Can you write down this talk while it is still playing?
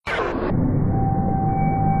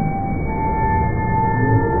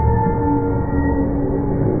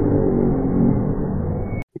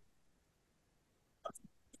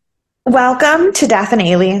Welcome to Death and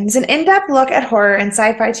Aliens, an in-depth look at horror and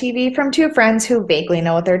sci-fi TV from two friends who vaguely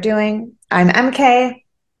know what they're doing. I'm MK.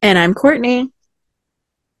 And I'm Courtney.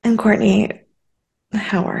 And Courtney,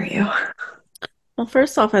 how are you? Well,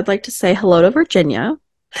 first off, I'd like to say hello to Virginia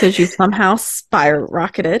because you've somehow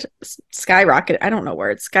skyrocketed, I don't know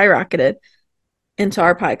words, skyrocketed into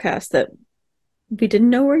our podcast that we didn't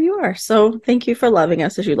know where you are. So thank you for loving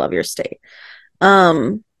us as you love your state.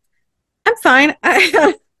 Um, I'm fine.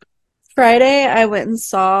 Friday, I went and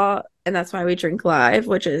saw, and that's why we drink live,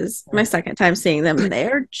 which is my second time seeing them. And they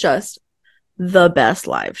are just the best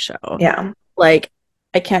live show. Yeah. Like,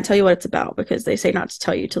 I can't tell you what it's about because they say not to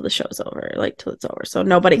tell you till the show's over, like till it's over. So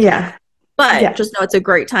nobody can. Yeah. But Yeah. just know it's a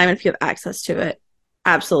great time. And if you have access to it,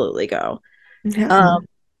 absolutely go. Yeah.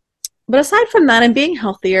 But aside from that, I'm being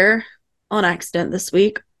healthier on accident this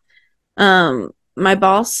week. My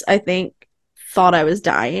boss, I think, thought I was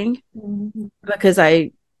dying because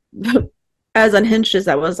as unhinged as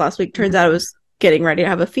I was last week, turns out I was getting ready to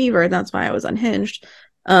have a fever, and that's why I was unhinged.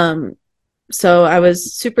 Um, so I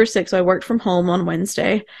was super sick. So I worked from home on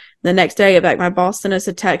Wednesday. The next day I get back, my boss sent us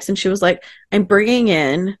a text and she was like, I'm bringing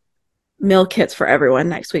in meal kits for everyone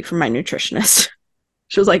next week from my nutritionist.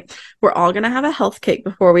 She was like, we're all going to have a health kick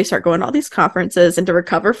before we start going to all these conferences and to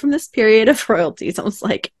recover from this period of royalties. I was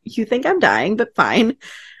like, you think I'm dying, but fine.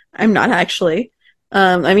 I'm not actually.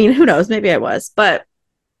 I mean, who knows? Maybe I was. But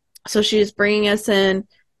so she's bringing us in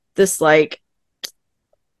this like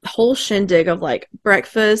whole shindig of like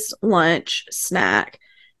breakfast, lunch, snack.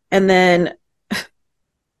 And then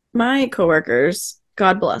my coworkers,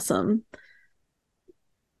 God bless them,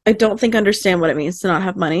 I don't think understand what it means to not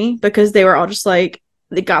have money because they were all just like,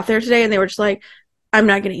 they got there today and they were just like, I'm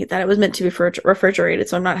not going to eat that. It was meant to be refrigerated,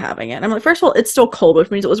 so I'm not having it. And I'm like, first of all, it's still cold, which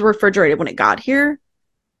means it was refrigerated when it got here.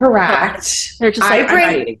 But Correct. they're just like, I I'm not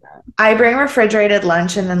bring eating that. I bring refrigerated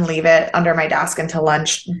lunch and then leave it under my desk until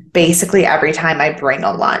lunch basically every time I bring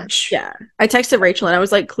a lunch. Yeah. I texted Rachel and I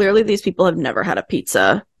was like, clearly these people have never had a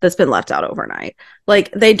pizza that's been left out overnight.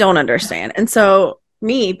 Like, they don't understand. And so,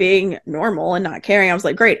 me being normal and not caring, I was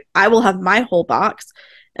like, great, I will have my whole box.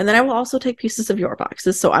 And then I will also take pieces of your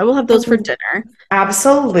boxes. So I will have those for dinner.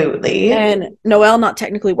 Absolutely. And Noelle, not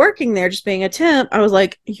technically working there, just being a temp, I was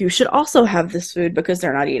like, you should also have this food because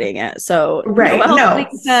they're not eating it. So Right. Noelle's No,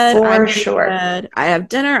 getting fed. I'm for getting sure. fed. I have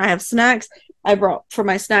dinner. I have snacks. I brought for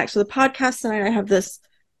my snacks for the podcast tonight. I have this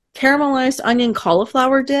caramelized onion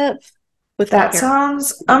cauliflower dip with That carrot.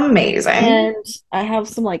 sounds amazing. And I have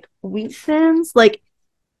some like wheat thins. Like,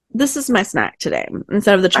 this is my snack today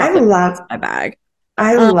instead of the I chocolate love in my bag.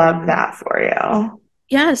 I Um, love that for you.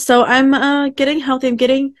 yeah, so I'm getting healthy. I'm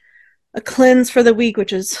getting a cleanse for the week,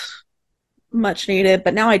 which is much needed.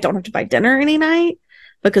 But now I don't have to buy dinner any night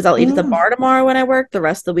because I'll eat at the Mm. bar tomorrow when I work. The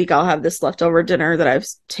rest of the week I'll have this leftover dinner that I've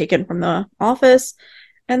taken from the office.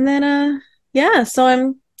 And then yeah, so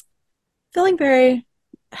I'm feeling very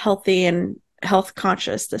healthy and health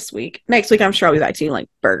conscious this week. Next week I'm sure I'll be back to eating like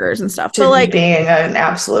burgers and stuff. But To like being an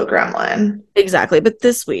absolute gremlin. exactly. But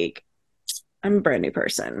this week I'm a brand new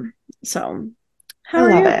person. So I how are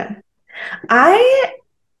love you? it. I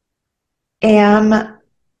am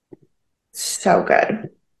so good.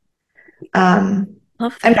 Um,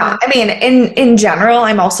 Love to I'm hear not. it. I mean, in general,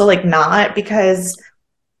 I'm also like not because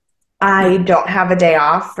I don't have a day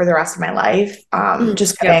off for the rest of my life.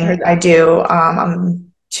 Just Yep, kidding. heard I that. do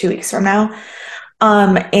 2 weeks from now.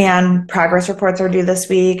 And progress reports are due this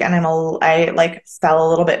week, and I like fell a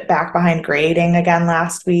little bit back behind grading again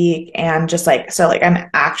last week, and just like so like I'm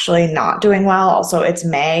actually not doing well. Also, it's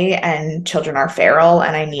May and children are feral,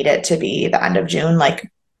 and I need it to be the end of June,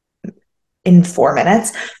 like in 4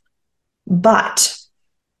 minutes. But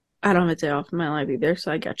I don't have a day off in my life either,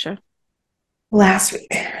 so I getcha. last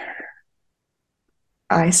week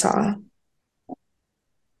I saw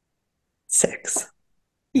six.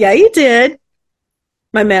 Yeah, you did.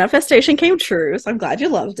 My manifestation came true, so I'm glad you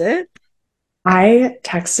loved it. I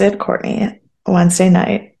texted Courtney Wednesday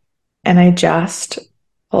night, and I just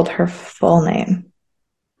told her full name.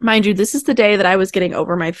 Mind you, this is the day that I was getting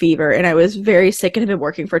over my fever and I was very sick and had been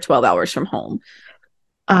working for 12 hours from home.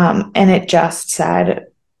 And it just said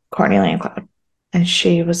Courtney Landcloud. And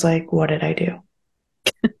she was like, what did I do?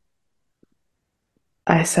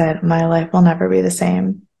 I said, my life will never be the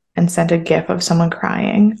same. And sent a gif of someone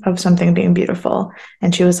crying, of something being beautiful.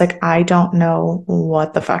 And she was like, I don't know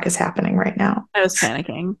what the fuck is happening right now. I was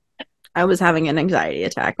panicking. I was having an anxiety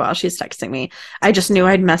attack while she's texting me. I just knew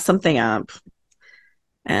I'd messed something up.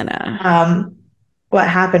 And Um, what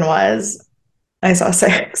happened was I saw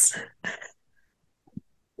six.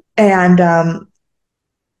 And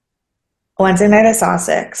Wednesday night I saw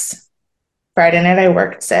six. Friday night I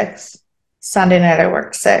worked six. Sunday night I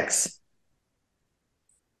worked 6.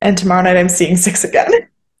 And tomorrow night I'm seeing 6 again.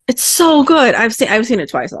 It's so good. I've seen it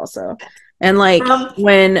twice also. And like Um,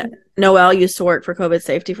 when Noelle used to work for COVID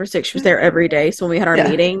safety for 6, she was there every day. So when we had our yeah.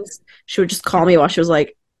 meetings, she would just call me while she was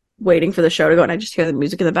like waiting for the show to go, and I just hear the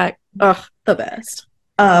music in the back. Ugh, the best.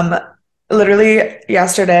 Um, Literally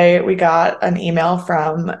yesterday we got an email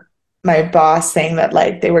from my boss saying that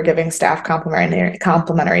like they were giving staff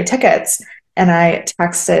complimentary tickets. And I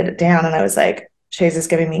texted Dan and I was like, Shays is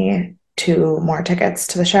giving me 2 more tickets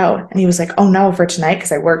to the show. And he was like, oh no, for tonight,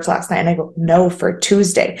 because I worked last night. And I go, no, for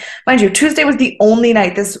Tuesday. Mind you, Tuesday was the only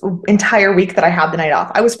night this entire week that I had the night off.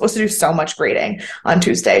 I was supposed to do so much grading on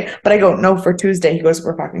Tuesday, but I go, no, for Tuesday. He goes,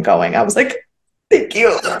 we're fucking going. I was like, thank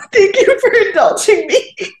you. Thank you for indulging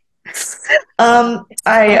me. Um, Oh,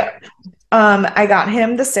 I I got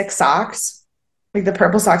him the 6 socks, like the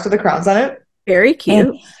purple socks with the crowns on it. very And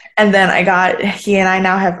cute. and then he and I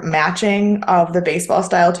now have matching of the baseball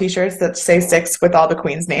style t-shirts that say 6 with all the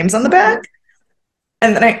queen's names on the back.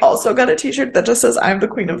 And then I also got a t-shirt that just says I'm the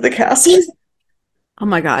queen of the castle. Oh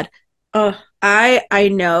my God. I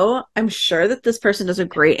know, I'm sure that this person does a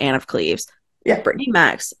great Anne of Cleves. Yeah. Brittany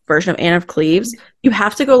Mac's version of Anne of Cleves. You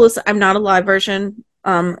have to go listen. I'm not a live version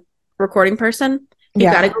recording person. You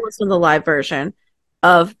got to Yeah. go listen to the live version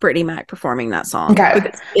of Brittany Mac performing that song Okay.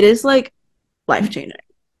 because it is like life changing.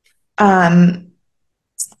 Um,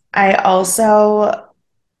 I also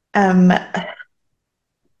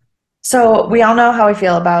so we all know how I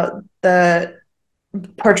feel about the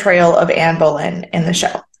portrayal of Anne Boleyn in the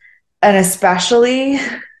show. And especially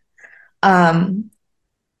um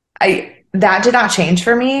I that did not change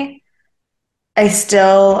for me. I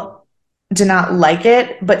still did not like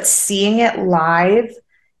it, but seeing it live,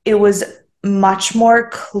 it was much more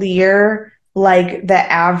clear like the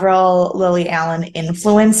Avril Lily Allen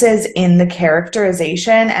influences in the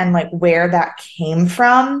characterization and like where that came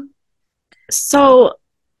from. So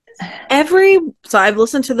so I've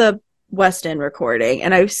listened to the West End recording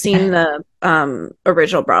and I've seen the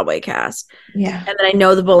original Broadway cast. Yeah. And then I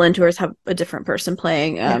know the Boleyn tours have a different person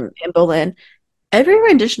playing Yeah. in Boleyn. Every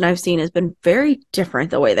rendition I've seen has been very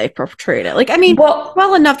different the way they've portrayed it. Like, I mean, Well,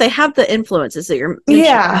 well enough, they have the influences that you're mentioning,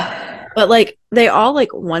 yeah. but like they all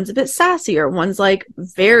like one's a bit sassier, one's like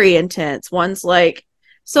very intense, one's like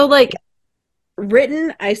so like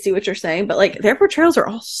written. I see what you're saying, but like their portrayals are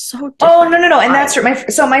all so Oh, different. no, no, no. And that's Live.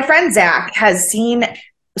 true. My friend Zach has seen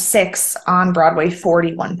 6 on Broadway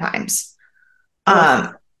 41 times. Ugh,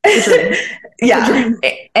 Um, the dream, the yeah. dream.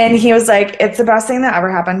 And he was like, it's the best thing that ever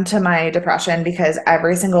happened to my depression because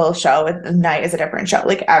every single show at the night is a different show.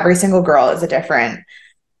 Like every single girl is a different.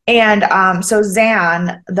 And so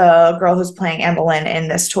Zan, the girl who's playing Anne Boleyn in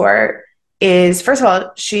this tour, is first of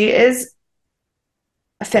all, she is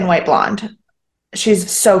a thin white blonde. She's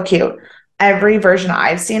so cute. Every version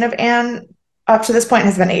I've seen of Anne up to this point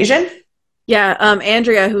has been Asian. Yeah,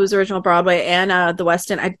 Andrea, who was original Broadway, and the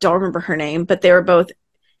West End. I don't remember her name, but they were both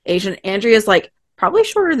Asian. Andrea's like probably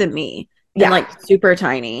shorter than me and Yeah. like super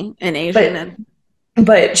tiny and Asian.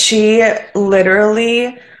 But And she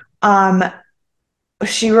literally um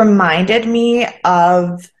she reminded me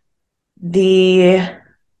of the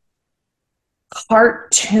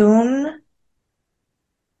cartoon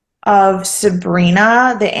of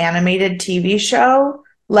Sabrina, the animated TV show.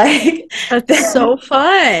 Like that's so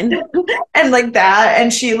fun. and like that.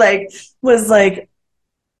 And she like was like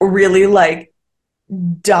really like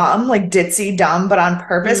dumb, like ditzy dumb, but on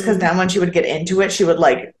purpose. Cause Mm, then when she would get into it, she would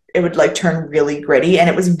like it would like turn really gritty. And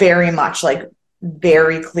it was very much like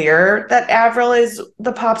very clear that Avril is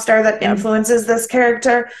the pop star that yeah. influences this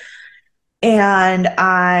character. And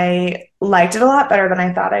I liked it a lot better than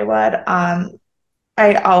I thought I would.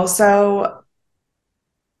 I also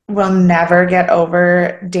will never get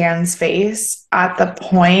over Dan's face at the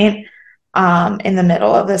point in the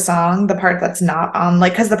middle of the song, the part that's not on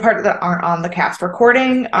like because the part that aren't on the cast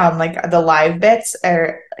recording, Yeah. like the live bits,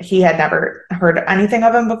 or he had never heard anything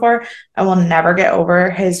of him before. I will never get over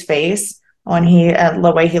his face when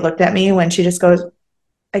the way he looked at me when she just goes,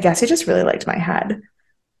 I guess he just really liked my head.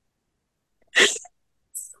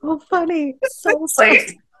 So funny. So, It's so.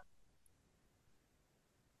 like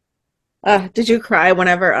Did you cry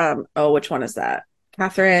whenever oh, which one is that?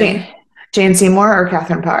 Catherine. Jane, Jane Seymour or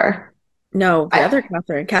Catherine Parr. No, the I, other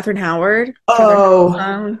Catherine. Catherine Howard. Catherine oh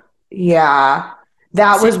Howard. yeah,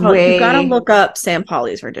 that was You gotta way look up Sam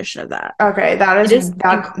Polly's rendition of that. okay. It is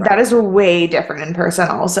That is incredible. way different in person.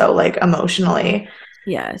 Also, like emotionally.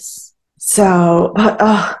 Yes. So, but,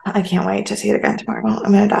 oh, I can't wait to see it again tomorrow.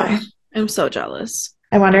 I'm gonna Ugh, die. I'm so jealous.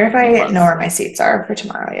 I wonder if I I know love. where my seats are for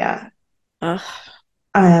tomorrow yet. Ugh.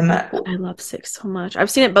 Um, I love Six so much.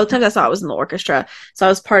 I've seen it both times I saw it was in the orchestra. So I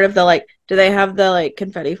was part of the like, do they have the like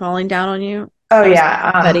confetti falling down on you? oh I was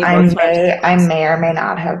yeah, confetti both times I I saw it. may or may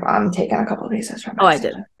not have taken a couple of pieces from Oh, I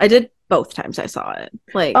backstage. did. I did both times I saw it.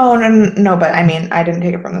 Like, Oh no, no, but I mean, I didn't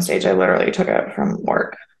take it from the stage. I literally took it from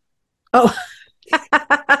work. oh.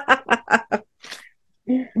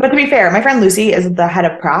 But to be fair, my friend Lucy is the head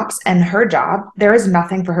of props, and her job, there is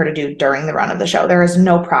nothing for her to do during the run of the show. There is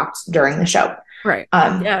no props during the show. Right.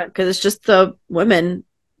 Um, Yeah, because it's just the women running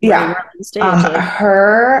yeah. around the stage. Like,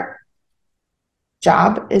 Her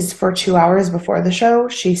job is for 2 hours before the show.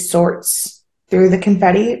 She sorts through the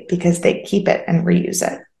confetti because they keep it and reuse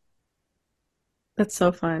it. that's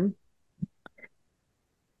so fun.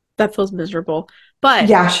 That feels miserable. But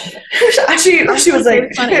Yeah, she honestly, was maybe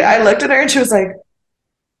like, funny. I looked at her and she was like,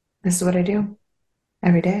 "This is what I do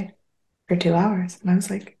every day for 2 hours," and I was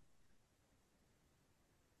like,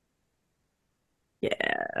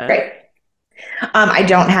 Yeah. "Great." I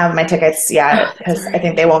don't have my tickets yet That's all because I right.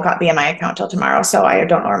 think they won't be in my account till tomorrow, so I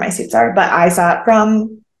don't know where my seats are. But I saw it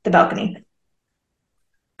from the balcony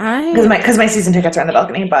because I my season tickets are in the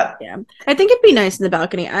balcony. But Yeah. I think it'd be nice in the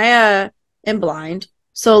balcony. I am blind.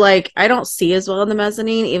 So like I don't see as well in the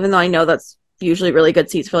mezzanine, even though I know that's usually really good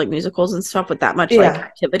seats for like musicals and stuff with that much like yeah,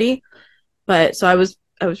 activity. But so I was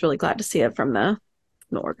really glad to see it from the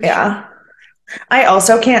orchestra. yeah. I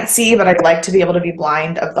also can't see, but I'd like to be able to be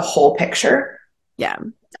blind of the whole picture. Yeah.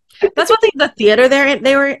 That's one thing the theater they're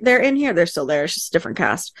in here. They're still there. It's just a different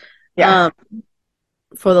cast. Yeah, Um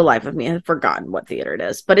for the life of me, I've forgotten what theater it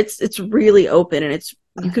is. But it's really open and it's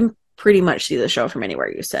you can pretty much see the show from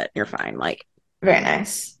anywhere you sit. You're fine. Like very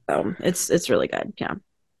nice. so it's really good. Yeah.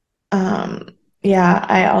 Um, yeah,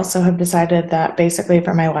 I also have decided that basically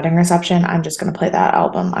for my wedding reception, I'm just going to play that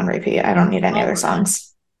album on repeat. I don't need any Oh other my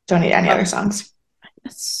songs. Don't need any other God. songs.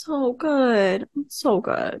 It's so good. It's so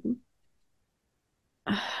good.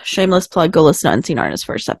 Shameless plug, go listen to Unseen Artist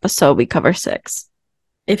first episode. We cover six.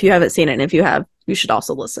 If you haven't seen it, and if you have, you should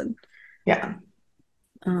also listen. Yeah.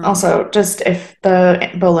 Um, Also, just if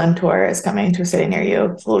the Berlin tour is coming to a city near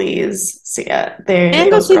you, please see it. and go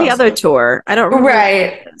Those see the girls. other tour. I don't remember what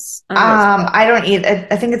Right. it is. I don't remember what it's called. I don't eat.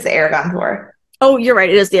 I think it's the Aragon tour Oh, you're right.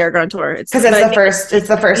 It is the Aragon tour. because But it's I the think first. It's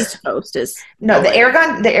the the East first. Coast is No,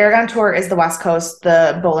 Berlin. The Aragon tour is the West Coast.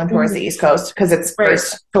 The Berlin tour is the Mhm. East Coast because it's Right.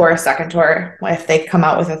 first tour, second tour. If they come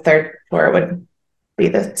out with a third tour, it would be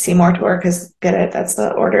the Seymour tour because get it, that's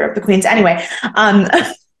the order of the queens. Anyway, um,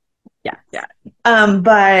 Yeah. Yeah.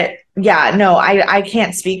 but yeah, no, I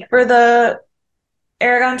can't speak for the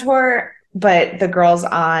Aragon tour, but the girls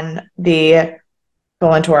on the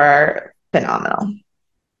Berlin tour are phenomenal.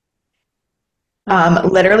 Okay.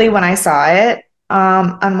 Literally when I saw it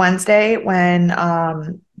on Wednesday when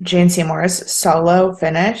Jane Seymour's solo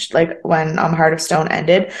finished, like when Heart of Stone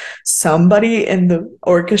ended, somebody in the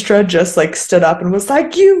orchestra just like stood up and was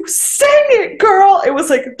like, "You sang it, girl!" It was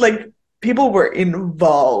like people were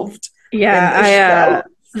involved in Yeah. the show.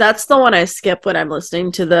 That's the one I skip when I'm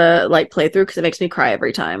listening to the like playthrough because it makes me cry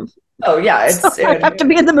every time. Oh yeah, So I have to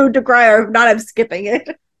be in the mood to cry, or if not, I'm skipping it.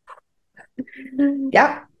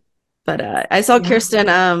 yeah, But I saw yeah.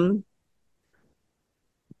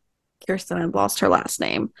 Kirsten, I've lost her last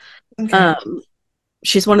name. Okay. Um,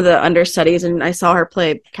 she's one of the understudies, and I saw her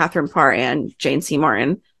play Catherine Parr and Jane Seymour.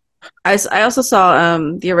 And I also saw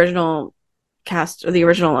the original cast or the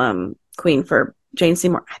original Queen for Jane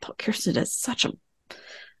Seymour. I thought Kirsten did such a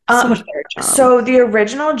so much Um, better job. so the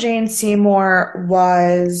original Jane Seymour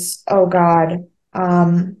was, oh God,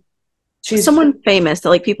 she's Someone famous that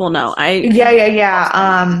like people know. I yeah. lost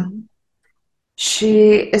her name.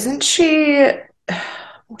 She isn't she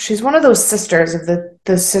she's one of those sisters of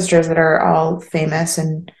the sisters that are all famous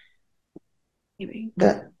and Maybe.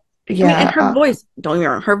 the I mean, and yeah, her voice, don't get me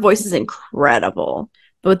wrong, her voice is incredible.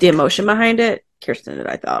 But with the emotion behind it, Kirsten did,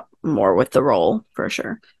 I thought, more with the role for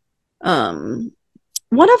sure. Um,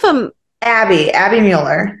 one of them, Abby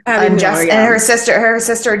Mueller. Abby And Miller, Jess and yeah. her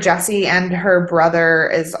sister Jessie and her brother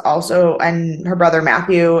is also and her brother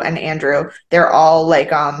Matthew and Andrew. They're all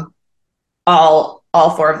like all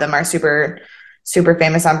four of them are super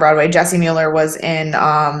famous on Broadway. Jessie Mueller was in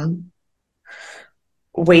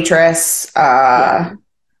Waitress, Yeah.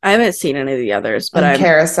 I haven't seen any of the others, but and I'm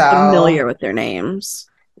familiar Carousel. with their names.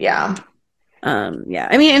 Yeah. Yeah.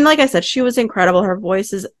 I mean, and like I said, she was incredible. Her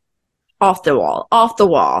voice is off the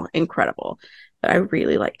wall, incredible. But I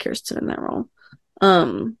really like Kirsten in that role.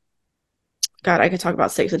 Um, God, I could talk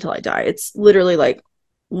about Six until I die. It's literally like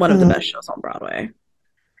one of the best Mm. shows on Broadway.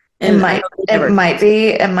 And I know they It never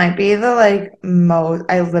might be the like most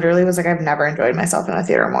I literally was like I've never enjoyed myself in a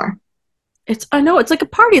theater more. I know, it's like a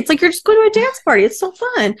party. It's like you're just going to a dance party. It's so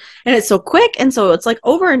fun. And it's so quick. And so it's like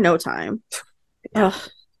over in no time. Yeah. Ugh.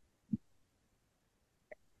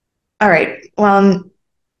 All right. Well,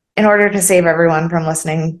 in order to save everyone from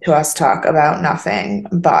listening to us talk about nothing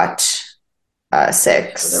but For the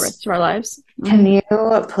six, rest of our lives. can Mhm.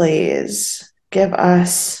 you please give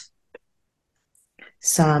us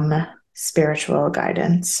some spiritual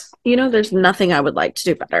guidance? There's nothing I would like to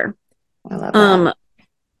do better. I love that. Um,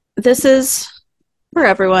 this is for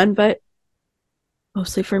everyone, but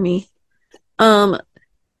mostly for me. Um,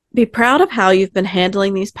 be proud of how you've been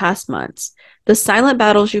handling these past months. The silent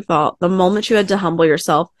battles you fought, the moments you had to humble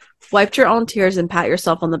yourself, wiped your own tears and pat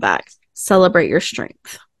yourself on the back. Celebrate your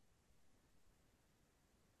strength.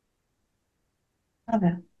 Love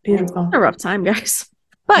it. Beautiful. A rough time, guys.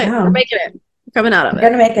 But we're Yeah. making it. We're coming out of We're it.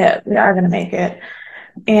 gonna make it. We are gonna make it.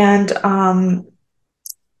 And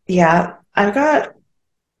yeah, I've got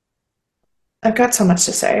so much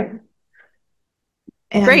to say.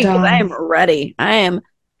 And Great, because I am ready. I am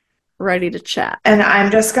ready to chat.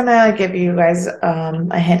 I'm just gonna give you guys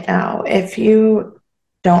a hint now. If you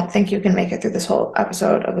don't think you can make it through this whole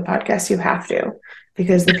episode of the podcast, you have to,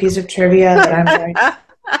 because the piece of trivia that I'm going,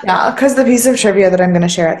 yeah, because the piece of trivia that I'm going to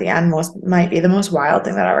share at the end might be the most wild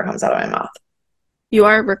thing that ever comes out of my mouth. You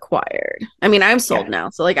are required. I mean, I'm sold Yeah, now.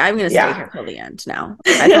 So like I'm gonna stay yeah. here till the end now.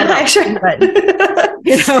 I thought about leaving, Actually, but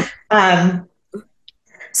you know. um,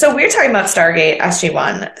 so we're talking about Stargate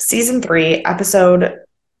SG-1, season 3, episode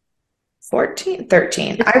 14,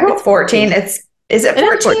 13. I It's wrote 14. 14. Is it It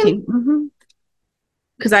is 14? 14.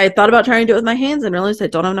 Because I thought about trying to do it with my hands and realized I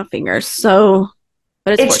don't have enough fingers. So,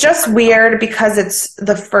 but it's It's 14. just weird because it's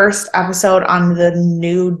the first episode on the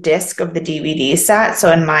new disc of the DVD set.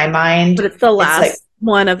 So in my mind, But it's the it's like, last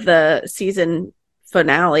one of the season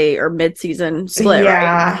finale or mid-season split, right?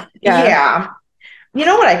 yeah, Yeah. yeah. You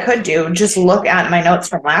know what I could do? Just look at my notes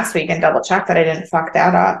from last week and double check that I didn't fuck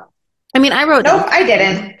that up. I mean, I wrote down Nope, I 14.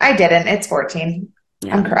 didn't. I didn't. It's 14. I'm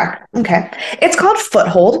Yeah. correct. Okay. It's called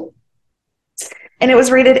Foothold, and it was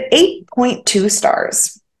rated 8.2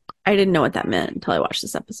 stars. I didn't know what that meant until I watched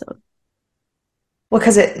this episode. Well,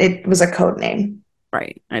 because it was a code name.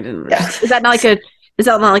 Right. I didn't Yeah. understand. Is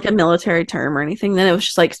that not like a military term or anything? Then it was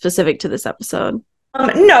just like specific to this episode.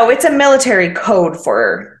 No, it's a military code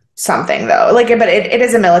for something though. Like, but it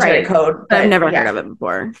is a military Right. code. But I've But never heard yeah. of it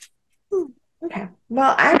before. Okay.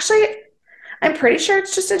 Well, actually, I'm pretty sure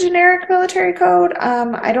it's just a generic military code.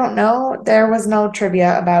 I don't know. There was no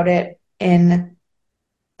trivia about it in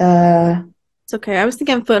the. It's okay. I was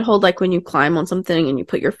thinking foothold like when you climb on something and you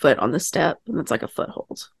put your foot on the step and it's like a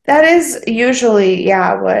foothold. That is usually,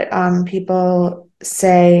 yeah, what people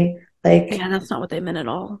say. Like, Yeah, that's not what they meant at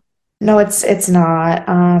all. no, it's not.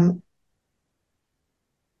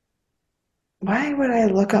 Why would I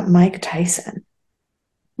look up Mike Tyson?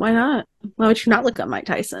 Why not? Why would you not look up Mike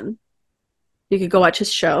Tyson? You could go watch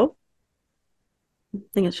his show. I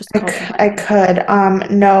think it's just called I Mike.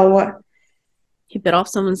 could. No. He bit off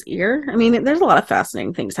someone's ear. I mean, there's a lot of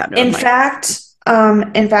fascinating things happening with In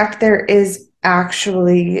Mike. fact, there is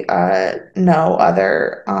actually no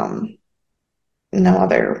other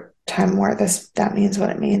time where that means what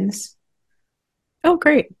it means. Oh,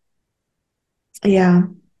 great. Yeah.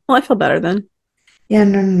 Well, I feel better then. Yeah,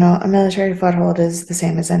 no, no, no. A military foothold is the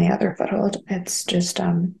same as any other foothold. It's just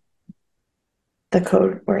the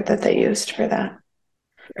code word that they used for that.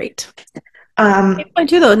 Great. Um,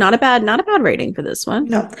 8.2 though, not a bad rating for this one.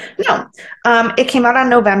 no, no. It came out on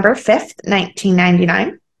November 5th,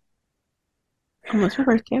 1999. Almost my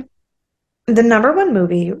birthday. The number one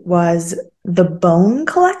movie was The Bone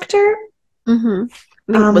Collector, Was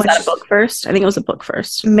which that a book first? I think it was a book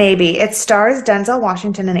first. maybe it stars Denzel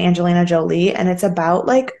Washington and Angelina Jolie, and it's about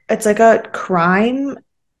it's like a crime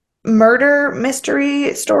murder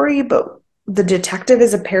mystery story, but the detective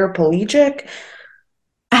is a paraplegic.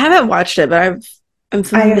 I haven't watched it, but I'm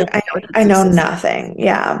familiar I with I its know existence. nothing.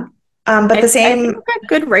 Yeah. But the I think same, it got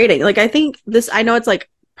good rating. Like I think this I know it's like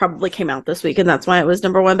probably came out this week and that's why it was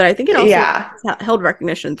number one, but I think it also yeah. held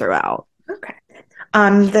recognition throughout. Okay.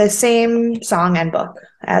 The same song and book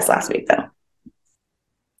as last week, though.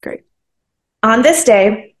 Great. On this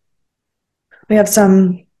day, we have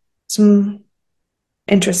some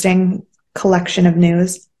interesting collection of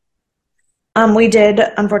news. We did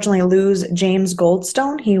unfortunately lose James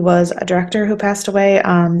Goldstone. He was a director who passed away.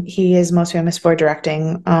 He is most famous for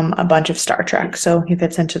directing a bunch of Star Trek, so he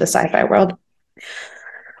fits into the sci-fi world.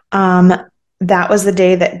 That was the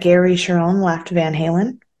day that Gary Sharon left Van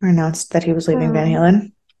Halen, or announced that he was leaving Van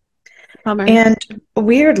Halen. Bummer. And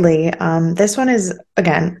weirdly, this one is,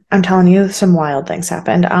 again, I'm telling you, some wild things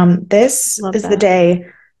happened. This Love is the that. day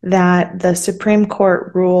that the Supreme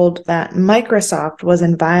Court ruled that Microsoft was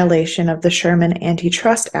in violation of the Sherman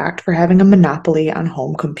Antitrust Act for having a monopoly on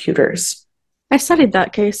home computers. I studied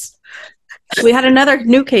that case. We had another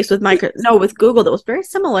new case with with Google that was very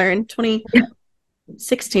similar in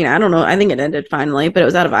 2016. I don't know. I think it ended finally, but it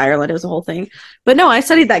was out of Ireland. It was a whole thing. But no, I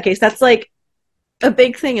studied that case. That's like a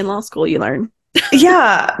big thing in law school you learn.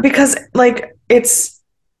 Yeah, because like it's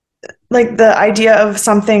like the idea of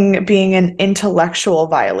something being an intellectual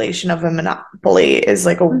violation of a monopoly is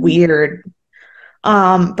like a Mm-hmm. weird.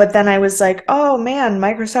 But then I was like, oh man,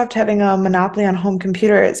 Microsoft having a monopoly on home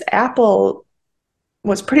computers. Apple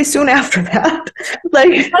was pretty soon after that.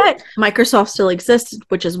 Like, But Microsoft still exists,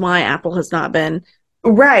 which is why Apple has not been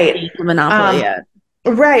right. a monopoly Um, yet.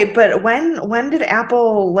 right, but when did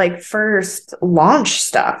Apple like first launch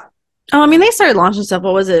stuff? Oh, I mean, they started launching stuff.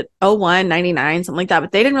 What was it? 01, 99, something like that.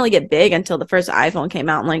 But they didn't really get big until the first iPhone came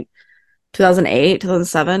out in like 2008,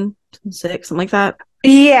 2007, 2006, something like that.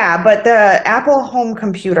 Yeah, but the Apple home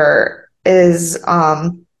computer is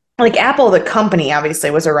like Apple the company obviously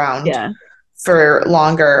was around Yeah. for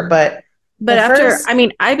longer, but But the after, first I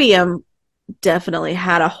mean, IBM definitely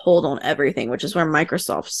had a hold on everything, which is where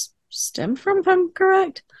Microsoft's stemmed from, if I'm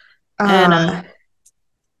correct. And um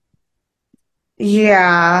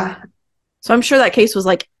yeah. so I'm sure that case was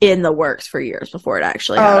like in the works for years before it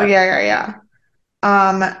actually had Oh a yeah, yeah, thing.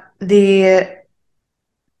 yeah.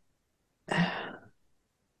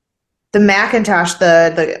 The Macintosh,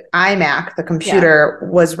 the iMac, the Yeah. computer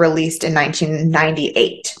was released in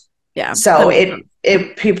 1998. Yeah. That So makes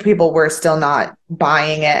sense. people were still not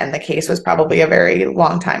buying it, and the case was probably a very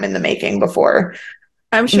long time in the making before.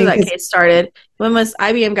 I'm I sure mean, that because case started. When was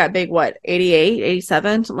IBM got big? What, 88,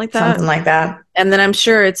 87, something like that? something like that. And then I'm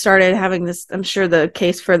sure it started having this. I'm sure the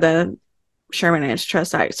case for the Sherman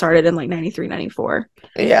Antitrust Act started in like 93, 94.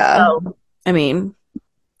 Yeah, So, I mean,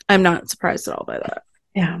 I'm not surprised at all by that.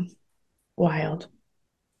 yeah, wild.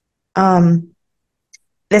 Um,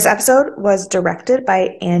 this episode was directed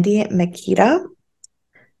by Andy Makita.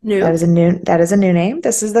 New. That is a new name.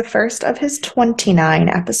 This is the first of his 29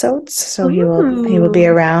 episodes, so he will be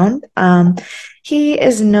Ooh. around. He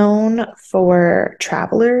is known for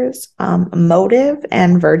Travelers, Motive,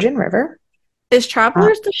 and Virgin River. Is Uh,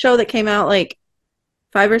 Travelers the show that came out like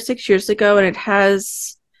 5 or 6 years ago, and it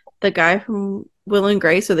has the guy from Will and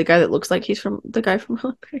Grace, or the guy that looks like he's from the guy from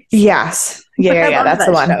Will and Grace? yes, yeah, yeah, I yeah, love that's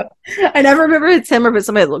the that one. show. I never remember if it's him or if it's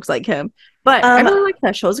somebody that looks like him, but I Um, really like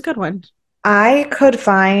that show. It's a good one. I could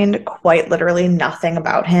find quite literally nothing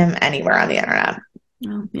about him anywhere on the internet,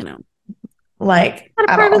 Well, like had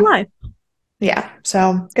a at private all. life. Yeah,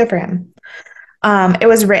 so good for him. It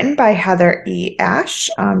was written by Heather E. Ash.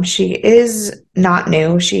 She is not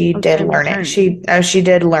new. She I was did saying learn it. returning. She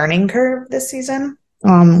did Learning Curve this season.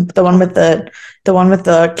 Oh, The one with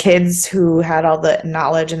the kids who had all the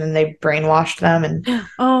knowledge and then they brainwashed them and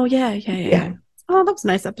oh yeah, yeah, yeah, yeah. yeah, Oh, that was a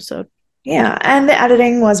nice episode. yeah. And the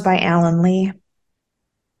editing was by Alan Lee.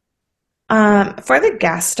 For the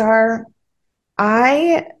guest star,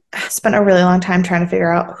 I spent a really long time trying to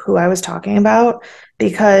figure out who I was talking about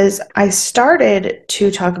because I started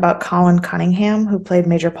to talk about Colin Cunningham, who played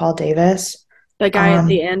Major Paul Davis. The guy at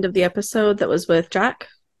the Um, end of the episode that was with Jack.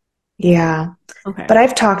 yeah, Okay. but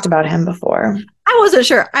I've talked about him before. I wasn't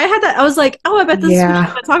sure. I had that. I was like, oh, I bet this is who she's Yeah.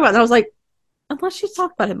 going to talk about. And I was like, unless she's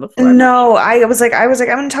talked about him before, I'm not No, sure. I was like, I'm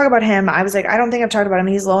going to talk about him. I was like, I don't think I've talked about him.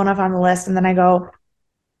 He's low enough on the list. And then I go,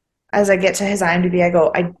 as I get to his IMDb, I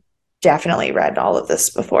go, I definitely read all of this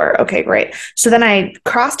before. Okay, great. So then I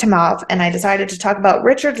crossed him off and I decided to talk about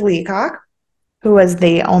Richard Leacock, who was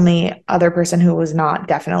the only other person who was not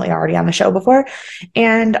definitely already on the show before.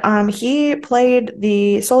 And he played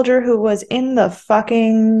the soldier who was in the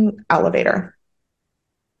fucking elevator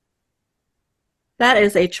That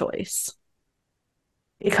is a choice.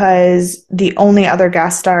 because the only other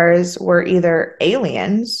guest stars were either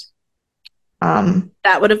aliens, um,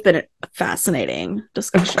 That would have been a fascinating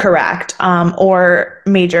discussion. correct, or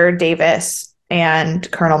Major Davis and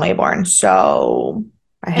Colonel Mayborn. So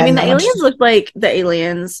I I had mean, the not much. aliens look like the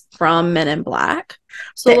aliens from Men in Black.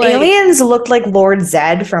 So, The like, aliens looked like Lord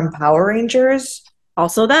Zed from Power Rangers.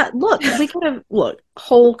 also that, look, we could have, look,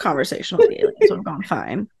 whole conversation with the aliens would have gone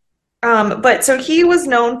fine. But so he was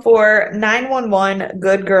known for 911,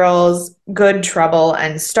 Good Girls, Good Trouble,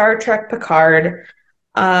 and Star Trek Picard.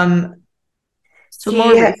 Um, So,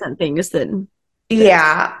 more he, recent things than this.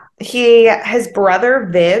 yeah, his brother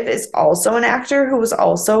Viv is also an actor who was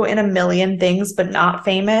also in a million things, but not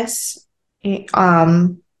famous. He-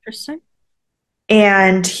 Um, Interesting.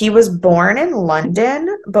 And he was born in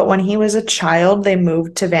London, but when he was a child, they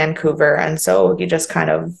moved to Vancouver. And so he just kind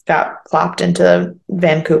of got plopped into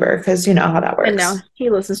Vancouver because you know how that And now works. he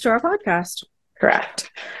listens to our podcast.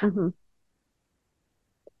 Correct. Mm-hmm.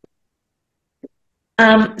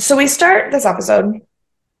 So we start this episode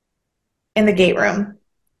in the gate room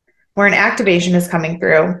where an activation is coming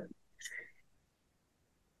through.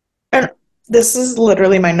 And this is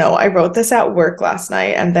literally my note. I wrote this at work last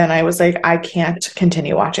night, and then I was like, I can't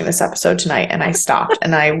continue watching this episode tonight. And I stopped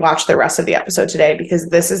and I watched the rest of the episode today because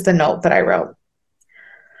this is the note that I wrote.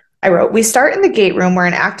 We start in the gate room where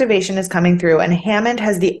an activation is coming through, and Hammond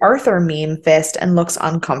has the Arthur meme fist and looks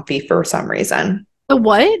uncomfy for some reason. The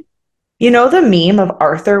what? You know the meme of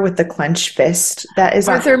Arthur with the clenched fist that is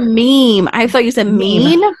on Arthur meme. I thought you said meme.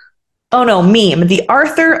 mean. Oh no, meme, the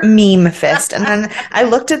Arthur meme fist. And then I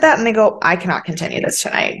looked at that and I go, I cannot continue this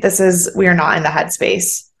tonight. We are not in the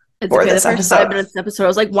headspace It's for okay. The this first 5 minutes episode. of the episode, I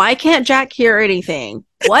was like, why can't Jack hear anything?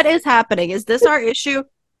 What is happening? Is this our issue?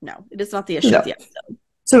 No, it is not the issue of No. the episode.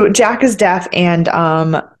 So Jack is deaf and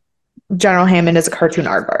General Hammond is a cartoon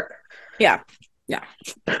aardvark. Yeah. Yeah.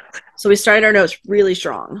 So we started our notes really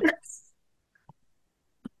strong.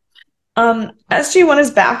 SG-1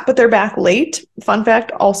 is back, but they're back late. Fun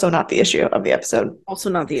fact, also not the issue of the episode.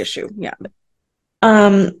 Also not the issue. Yeah.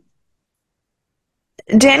 Um,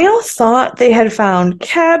 Daniel thought they had found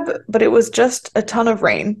Keb, but it was just a ton of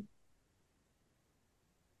rain.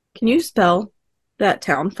 Can you spell that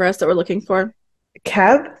town for us that we're looking for?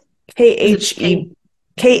 Keb? Is it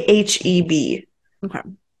K? Kheb. Okay.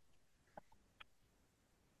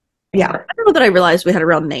 Yeah. I don't know that I realized we had a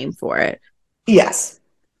real name for it. Yes.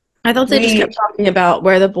 I thought they just kept talking about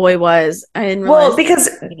where the boy was. I didn't realize. Well, because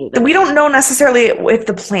we don't know necessarily if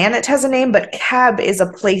the planet has a name, but Keb is a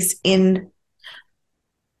place in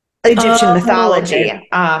Egyptian mythology.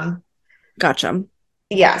 Okay. Gotcha.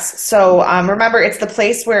 Yes. So remember, it's the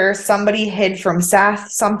place where somebody hid from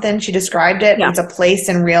Seth something. She described it, but Yeah. it's a place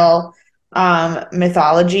in real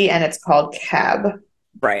mythology, and it's called Keb.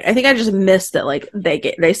 Right. I think I just missed that. Like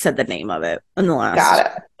they said the name of it in the last Got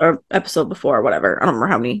it. or episode before or whatever. I don't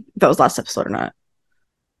remember if that was last episode or not.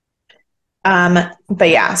 But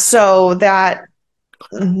yeah, so that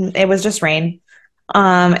it was just rain.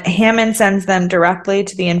 Hammond sends them directly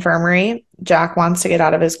to the infirmary. Jack wants to get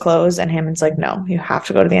out of his clothes, and Hammond's like, no, you have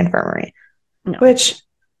to go to the infirmary. No. Which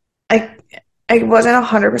I wasn't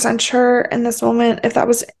 100% sure in this moment if that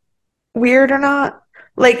was weird or not.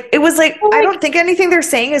 Like, it was like, I don't think anything they're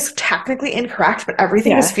saying is technically incorrect, but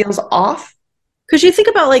everything just feels off. Because you think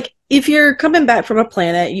about, like, if you're coming back from a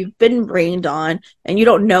planet, you've been rained on, and you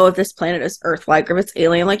don't know if this planet is Earth-like or if it's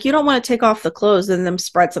alien, like, you don't want to take off the clothes and then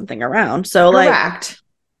spread something around. So, Correct.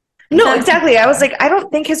 No, exactly. I was like, I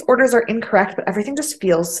don't think his orders are incorrect, but everything just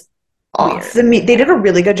feels off. They did a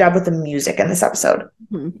really good job with the music in this episode.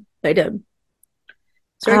 Mm-hmm. They did.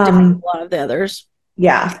 It's very different from a lot of the others.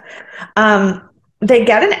 Yeah. They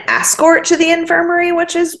get an escort to the infirmary,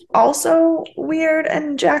 which is also weird,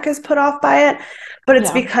 and Jack is put off by it. But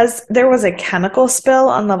it's because there was a chemical spill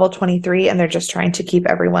on level 23, and they're just trying to keep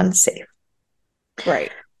everyone safe.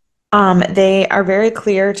 Right. They are very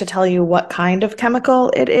clear to tell you what kind of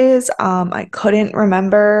chemical it is. I couldn't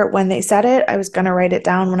remember when they said it. I was going to write it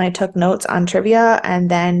down when I took notes on trivia, and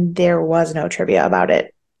then there was no trivia about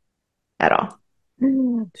it at all.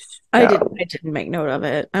 I didn't make note of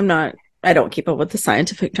it. I don't keep up with the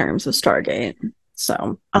scientific terms of Stargate.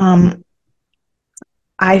 So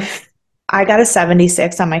I got a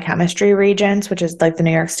 76 on my chemistry regents, which is like the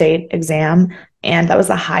New York State exam, and that was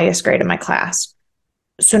the highest grade in my class.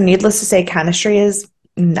 So needless to say, chemistry is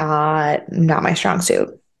not my strong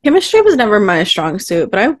suit. Chemistry was never my strong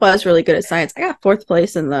suit, but I was really good at science. I got 4th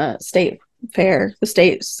place in the state fair, the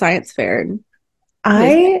state science fair.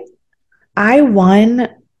 I won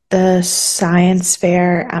the science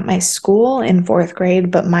fair at my school in 4th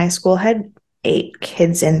grade, but my school had 8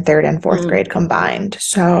 kids in 3rd and 4th grade combined.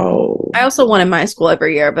 So I also won in my school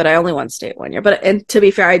every year, but I only won state one year. And to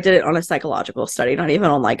be fair, I did it on a psychological study, not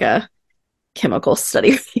even on like a chemical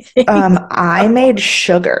study or anything. I made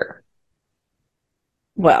sugar.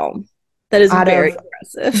 Well, that is very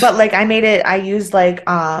impressive. But like I used like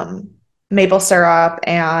maple syrup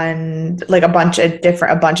and like a bunch of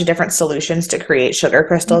different solutions to create sugar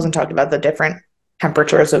crystals and talked about the different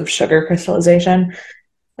temperatures of sugar crystallization.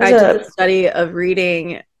 I did a study of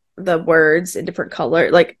reading the words in different color,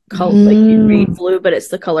 like you read blue, but it's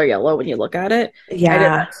the color yellow when you look at it. Yeah. I did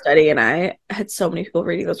that study and I had so many people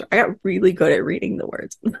reading those. I got really good at reading the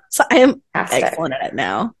words. So I am excellent at it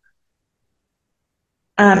now.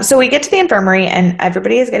 So we get to the infirmary and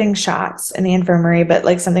everybody is getting shots in the infirmary, but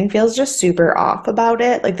like something feels just super off about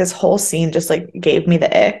it. Like this whole scene just like gave me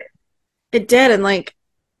the ick. It did, and like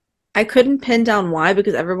I couldn't pin down why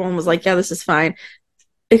because everyone was like, "Yeah, this is fine,"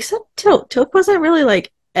 except Tilk. Tilk wasn't really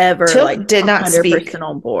like ever like Tilk did not speak. 100%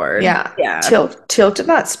 on board. Yeah, Yeah, Tilk did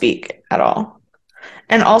not speak at all.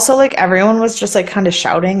 And also like everyone was just like kind of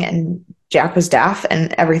shouting and Jack was deaf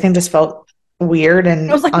and everything just felt weird I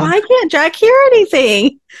was and like, "Why can't Jack hear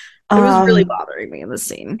anything?" It was really um bothering me in the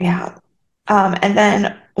scene. yeah. And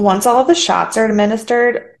then once all of the shots are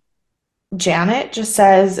administered, Janet just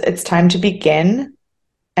says it's time to begin,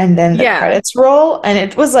 and then the Yeah, credits roll, and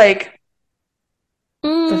it was like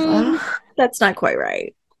mm, that's not quite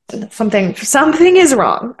right. something is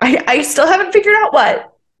wrong. I still haven't figured out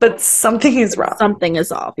what, but something is wrong. Something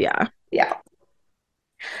is off. Yeah, Yeah.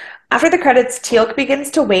 After the credits, Teal'c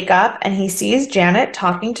begins to wake up and he sees Janet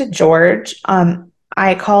talking to George.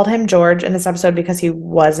 I called him George in this episode because he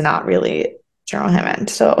was not really General Hammond.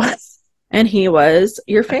 So, and he was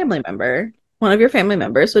your family member. One of your family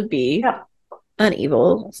members would be yeah. an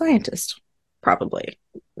evil scientist, probably.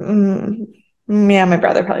 Mm, yeah, my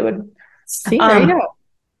brother probably would. See, there you Um, go.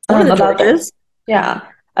 One of the about the Georges. yeah,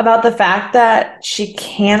 about the fact that she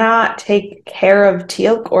cannot take care of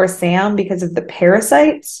Teal'c or Sam because of the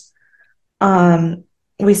parasites. Um,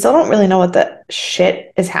 we still don't really know what the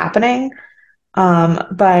shit is happening.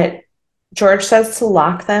 But George says to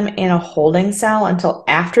lock them in a holding cell until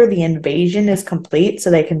after the invasion is complete so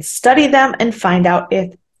they can study them and find out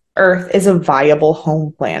if Earth is a viable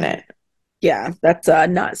home planet. Yeah, that's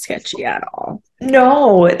not sketchy at all.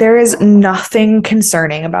 No, there is nothing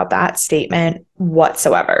concerning about that statement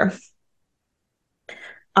whatsoever.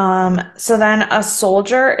 So then a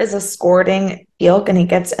soldier is escorting Teal'c and he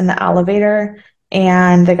gets in the elevator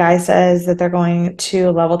and the guy says that they're going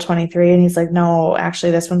to level 23 and he's like, no,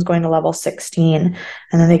 actually this one's going to level 16.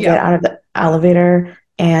 And then they get Yeah. out of the elevator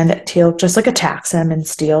and Teal'c just like attacks him and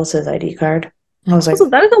steals his ID card. I was like, Also,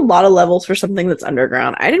 that is a lot of levels for something that's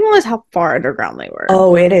underground. I didn't realize how far underground they were.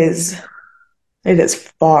 oh, it is. It is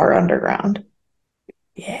far underground.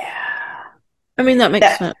 Yeah. I mean, that makes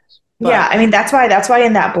That sense, Yeah, but I mean that's why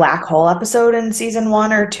in that black hole episode in season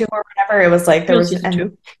 1 or 2 or whatever, it was like it there was was season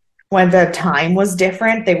and two. when the time was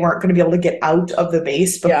different, they weren't going to be able to get out of the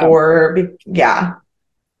base Yeah. before. Yeah.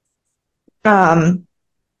 Um.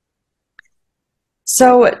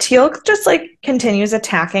 So Teal'c just like continues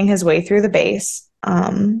attacking his way through the base.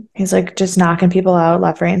 He's like just knocking people out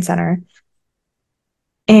left, right, and center.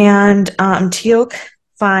 And Teal'c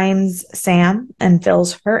finds Sam and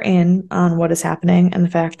fills her in on what is happening and the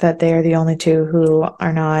fact that they are the only two who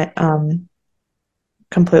are not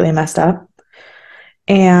completely messed up.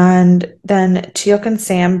 And then Teal'c and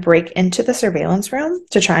Sam break into the surveillance room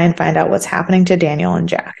to try and find out what's happening to Daniel and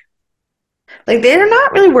Jack. Like they're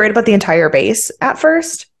not really worried about the entire base at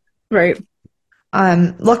first. Right.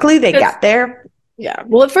 Luckily they It's, get there. yeah.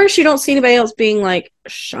 Well, at first you don't see anybody else being like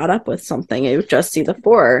shot up with something. You just see the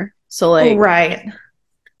four. So like Right.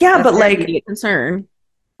 Yeah, that's but their like immediate concern.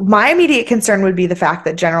 my immediate concern would be the fact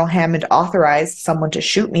that General Hammond authorized someone to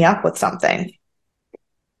shoot me up with something.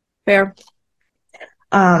 Fair.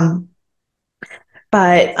 Um,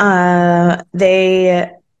 but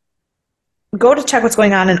they go to check what's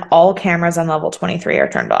going on, and all cameras on level 23 are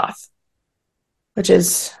turned off, which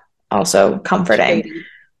is also comforting. Shady.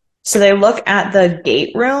 So they look at the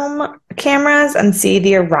gate room cameras and see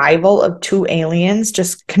the arrival of two aliens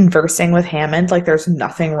just conversing with Hammond, like there's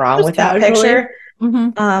nothing wrong Just with that casually. picture.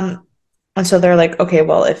 Mm-hmm. And so they're like, okay,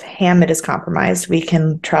 well, if Hammond is compromised, we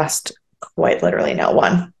can trust quite literally no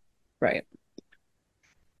one. Right.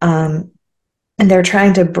 Um, and they're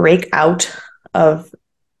trying to break out of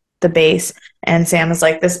the base. And Sam is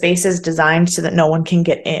like, this base is designed so that no one can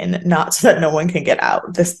get in, not so that no one can get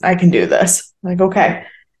out. This I can do this. I'm like, okay.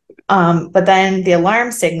 But then the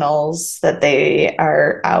alarm signals that they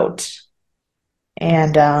are out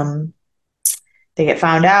and they get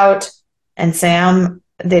found out. And Sam,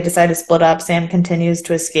 they decide to split up. Sam continues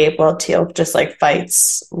to escape while Teal just like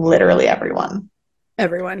fights literally everyone.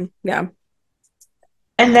 Everyone. Yeah.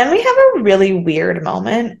 And then we have a really weird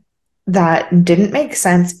moment that didn't make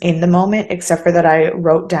sense in the moment, except for that I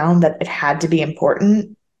wrote down that it had to be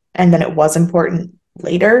important and then it was important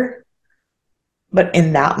later. But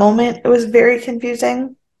in that moment, it was very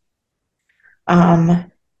confusing.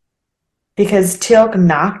 Um, because Teal'c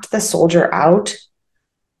knocked the soldier out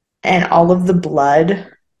and all of the blood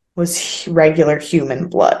was regular human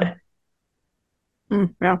blood.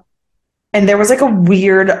 Yeah. And there was like a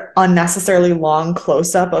weird, unnecessarily long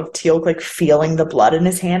close up of Teal'c like feeling the blood in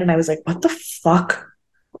his hand. And I was like, what the fuck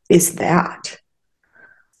is that?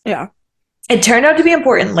 Yeah. It turned out to be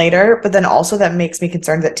important later, but then also that makes me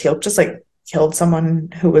concerned that Teal'c just like killed someone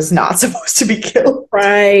who was not supposed to be killed.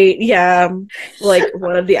 Right. Yeah. Like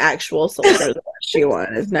one of the actual soldiers of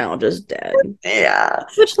SG-1 is now just dead. Yeah.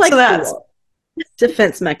 Which, So like, that's look,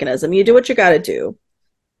 defense mechanism. You do what you got to do.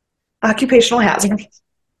 occupational hazard.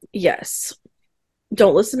 Yes.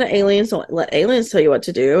 Don't listen to aliens. Don't let aliens tell you what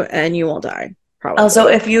to do, and you won't die, Also,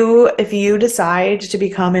 probably. if you decide to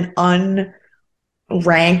become an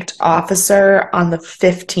unranked officer on the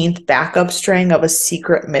 15th backup string of a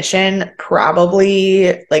secret mission,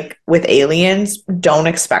 probably like with aliens, don't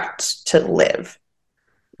expect to live.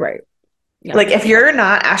 Right. Yeah. Like if you're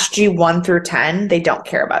not SG-1 through 10, they don't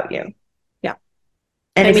care about you. Yeah.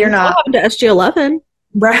 And I if mean, you're what not happened to SG-11?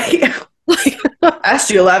 right,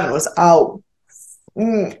 SG-11 was out.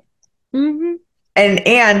 Mm. Mm-hmm.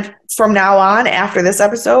 And from now on, after this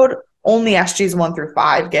episode, only SGs 1 through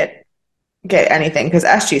 5 get anything because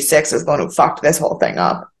SG6 is going to fuck this whole thing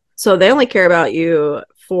up. So they only care about you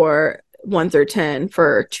for 1 through 10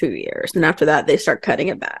 for 2 years. And after that, they start cutting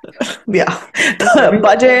it back. Yeah. That's The very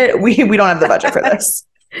budget, we don't have the budget for this.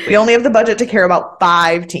 We only have the budget to care about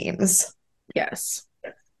 5 teams. yes.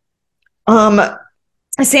 Um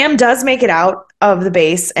Sam does make it out of the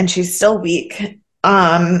base and she's still weak.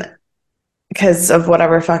 Because of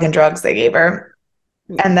whatever fucking drugs they gave her.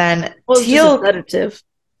 And then Well, it's just a Teal, sedative.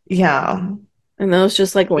 yeah, And those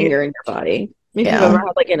just like linger in your body. If you've ever yeah.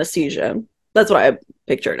 had like anesthesia, that's what I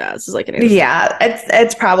picture it as, is like an anesthesia. Yeah,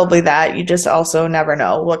 it's probably that. You just also never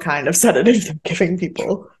know what kind of sedative they're giving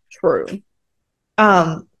people. True.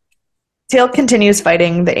 Um, Teal continues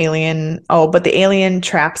fighting the alien. Oh, but the alien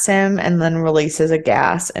traps him and then releases a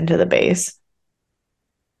gas into the base.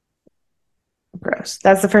 Gross.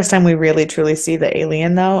 That's the first time we really truly see the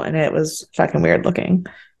alien though, and it was fucking weird looking.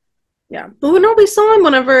 Yeah. But no, we saw him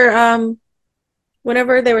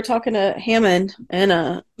whenever they were talking to Hammond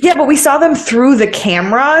and Yeah, but we saw them through the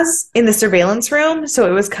cameras in the surveillance room, so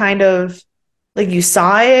it was kind of like you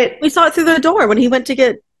saw it. we saw it through the door when he went to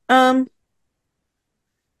get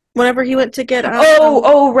whenever he went to get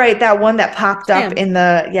Oh, right, that one that popped up Sam. in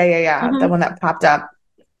the yeah, the Mm-hmm. one that popped up.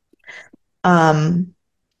 Um,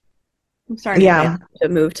 I'm starting to get yeah, to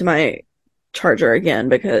move to my charger again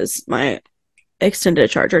because my extended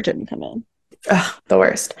charger didn't come in. ugh, the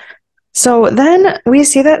worst. So then we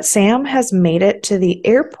see that Sam has made it to the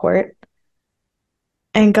airport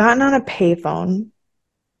and gotten on a payphone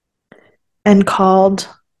and called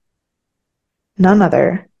none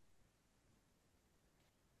other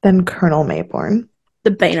than Colonel Mayborn.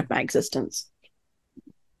 The bane of my existence.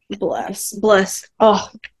 Bless. Bless. Oh,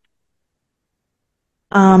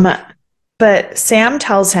 Um, but Sam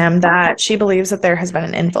tells him that she believes that there has been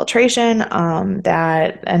an infiltration,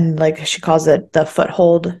 and like she calls it the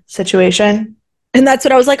foothold situation. and that's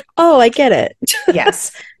what I was like, oh, I get it.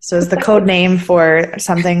 Yes. So it's the code name for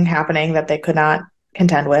something happening that they could not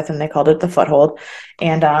contend with, and they called it the foothold.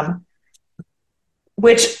 And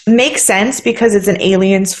which makes sense because it's an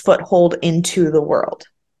alien's foothold into the world.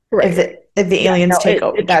 Right. If the Yeah, aliens no, take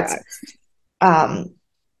over, it that's tracks. um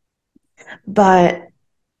but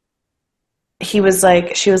she was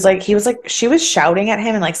shouting at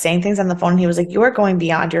him and like saying things on the phone. And he was like, "You are going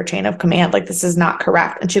beyond your chain of command. Like this is not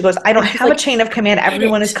correct." And she goes, "I don't And she's have a like, chain of command. get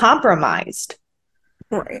Everyone is it. compromised."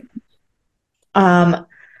 Right. Um,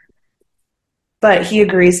 but he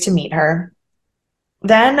agrees to meet her.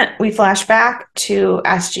 Then we flash back to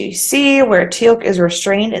SGC where Teal'c is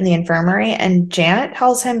restrained in the infirmary, and Janet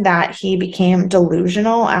tells him that he became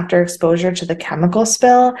delusional after exposure to the chemical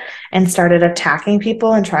spill and started attacking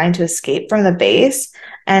people and trying to escape from the base.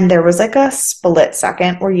 And there was like a split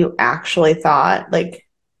second where you actually thought like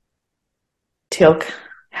Teal'c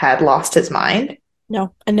had lost his mind.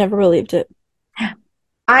 No, I never believed it.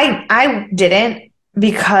 I didn't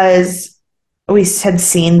because we had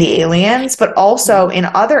seen the aliens, but also in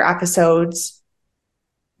other episodes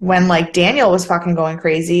when like Daniel was fucking going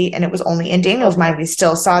crazy and it was only in Daniel's Okay. mind, we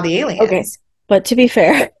still saw the Okay. aliens. But to be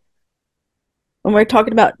fair, when we're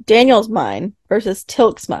talking about Daniel's mind versus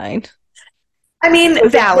Tilk's mind, I mean,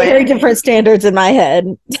 those are very valid, different standards in my head.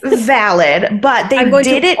 valid, but I'm they going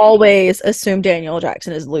did to it always assume Daniel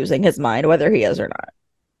Jackson is losing his mind, whether he is or not.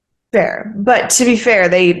 fair. But to be fair,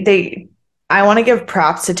 I want to give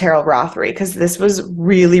props to Terrell Rothery because this was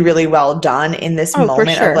really, really well done in this Oh, for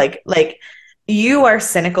moment of sure. like you are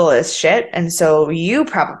cynical as shit, and so you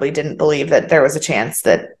probably didn't believe that there was a chance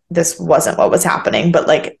that this wasn't what was happening, but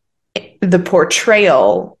like the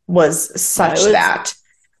portrayal was No, such that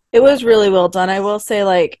it was really well done. I will say,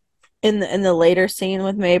 like in the later scene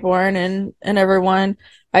with Mayborn and everyone,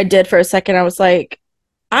 I did for a second. I was like,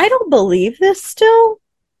 I don't believe this still.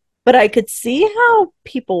 but I could see how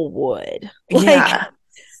people would. Like, Yeah,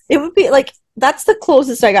 it would be like, that's the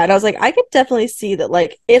closest I got. And I was like, I could definitely see that,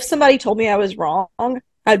 like, if somebody told me I was wrong,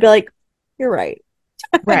 I'd be like, you're right.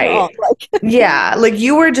 I'm wrong. right. Like, Yeah, like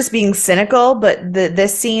you were just being cynical, but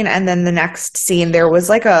this scene and then the next scene, there was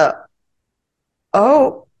like a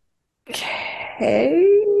okay,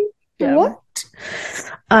 yeah. what?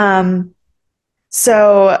 Um,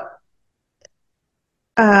 so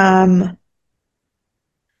um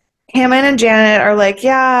Hammond and Janet are like,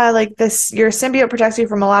 yeah, like this, your symbiote protects you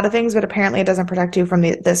from a lot of things, but apparently it doesn't protect you from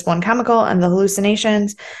this one chemical and the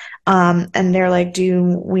hallucinations. And they're like,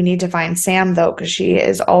 do we need to find Sam though? Because she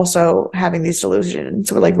is also having these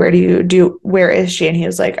delusions. We're like, where is she? And he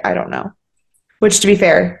was like, I don't know. Which, to be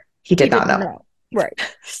fair, he He did not didn't know. know.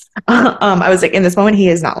 Right. I was like, in this moment, he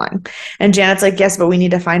is not lying. And Janet's like, yes, but we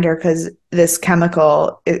need to find her because this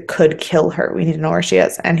chemical, it could kill her. We need to know where she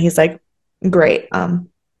is. And he's like, great.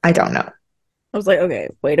 I don't know. I was like, okay,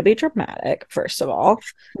 way to be dramatic, first of all,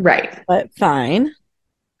 Right. but fine.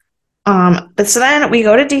 But so then we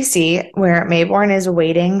go to DC where Mayborn is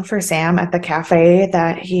waiting for Sam at the cafe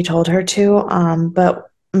that he told her to, but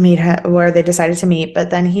meet her where they decided to meet. But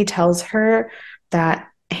then he tells her that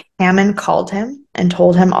Hammond called him and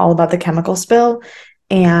told him all about the chemical spill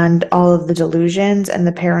and all of the delusions and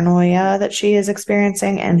the paranoia that she is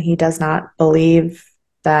experiencing. And he does not believe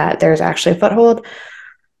that there's actually a foothold.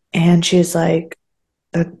 And she's like,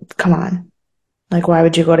 come on. Like, why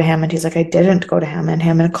would you go to Hammond? He's like, I didn't go to Hammond.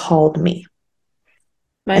 Hammond called me.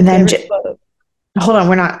 My And then, favorite quote. hold on,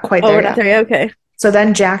 we're not quite Oh, there we're not yet. there yet. Okay. So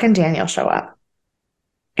then Jack and Daniel show up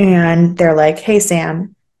and they're like, hey,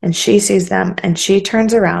 Sam. And she sees them and she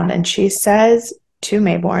turns around and she says to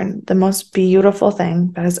Mayborn the most beautiful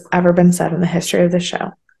thing that has ever been said in the history of the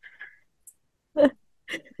show. She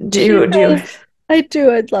Do you, says, I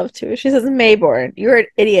do, I'd love to. She says, Mayborn, you're an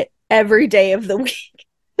idiot every day of the week.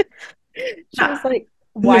 She was like,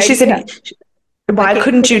 no, why she do you have, said, I why can't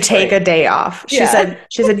couldn't take you a take break? a day off? Yeah.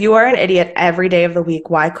 She said, you are an idiot every day of the week.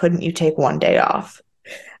 Why couldn't you take one day off?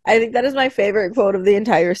 I think that is my favorite quote of the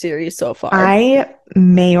entire series so far. I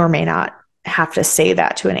may or may not have to say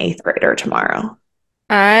that to an eighth grader tomorrow.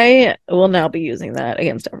 I will now be using that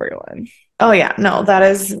against everyone. Oh yeah, no, that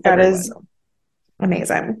is Everyone.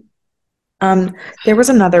 amazing. There was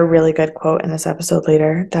another really good quote in this episode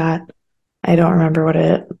later that I don't remember what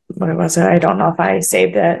it was. I don't know if I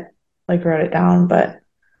saved it, like wrote it down, but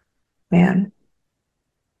man,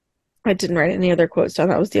 I didn't write any other quotes down.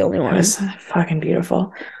 That was the only it one. was fucking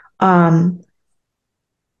beautiful. Um,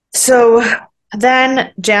 so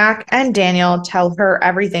then Jack and Daniel tell her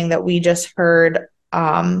everything that we just heard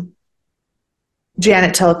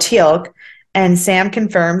Janet tell Teal'c, and Sam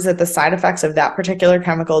confirms that the side effects of that particular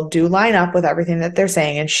chemical do line up with everything that they're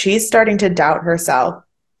saying, and she's starting to doubt herself.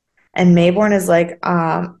 And Mayborn is like,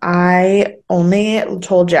 I only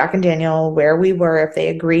told Jack and Daniel where we were if they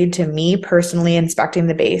agreed to me personally inspecting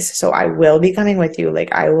the base. So I will be coming with you.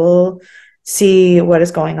 Like, I will see what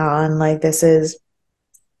is going on. Like, this is,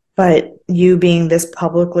 but you being this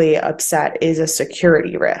publicly upset is a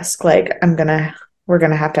security risk. Like, we're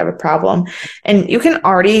gonna have to have a problem. And you can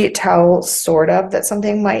already tell, sort of, that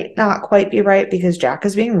something might not quite be right because Jack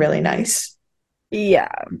is being really nice Yeah.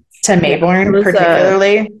 to Yeah. It Mayborn, was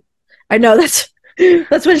particularly. I know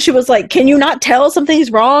that's when she was like, "Can you not tell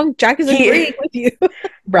something's wrong? Jack is He, agreeing with you."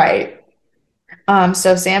 right.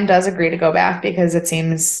 So Sam does agree to go back because it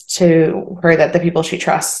seems to her that the people she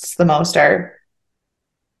trusts the most are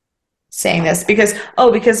saying this because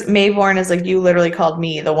Mayborn is like, you literally called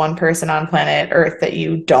me the one person on planet Earth that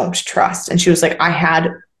you don't trust. And she was like, I had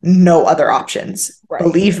no other options. Right.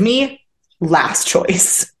 Believe me, last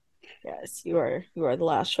choice. Yes, you are the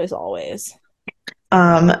last choice always.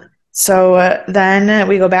 Um, so then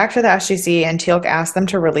we go back to the SGC and Teal'c asks them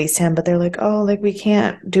to release him, but they're like, oh, like we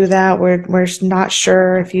can't do that. We're not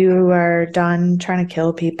sure if you are done trying to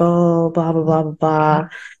kill people, blah blah blah blah blah.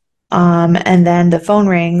 And then the phone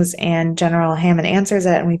rings and General Hammond answers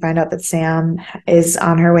it, and we find out that Sam is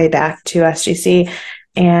on her way back to SGC.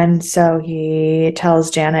 And so he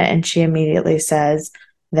tells Janet, and she immediately says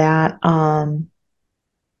that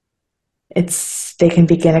it's they can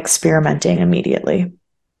begin experimenting immediately.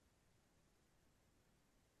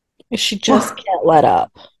 She just Well, can't let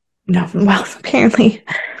up. no, well, apparently.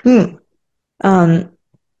 Hmm. Um,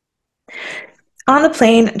 On the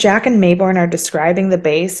plane, Jack and Mayborn are describing the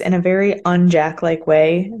base in a very un-Jack like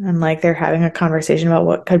way. And like they're having a conversation about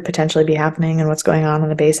what could potentially be happening and what's going on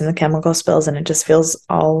the base and the chemical spills, and it just feels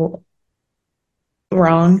all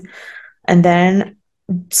wrong. And then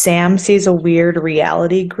Sam sees a weird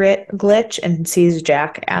reality glitch and sees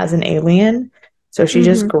Jack as an alien. So she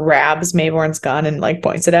just Mm-hmm. grabs Mayborn's gun and like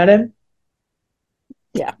points it at him.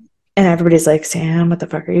 Yeah. And everybody's like, Sam, what the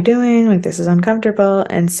fuck are you doing? Like, this is uncomfortable.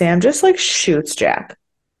 And Sam just like shoots Jack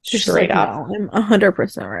She's just straight like, up. no, I'm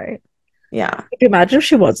 100% right. Yeah. Could you imagine if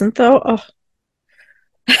she wasn't though? Oh,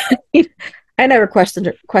 I never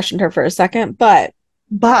questioned her for a second, but had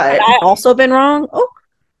But I also been wrong? Oh,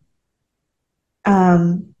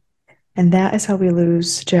 um and that is how we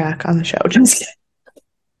lose Jack on the show. it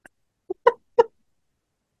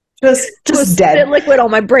was Just spit dead. liquid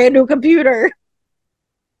on my brand new computer.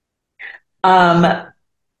 Um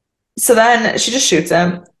so then she just shoots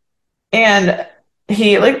him and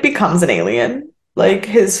he like becomes an alien. Like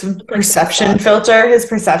Just like mascot. his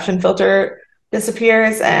perception filter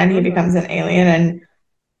disappears and he Mm-hmm. becomes an alien and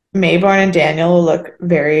Mayborn and Daniel look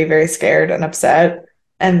very, very scared and upset.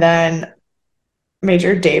 And then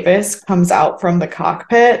Major Davis comes out from the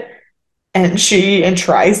cockpit and she and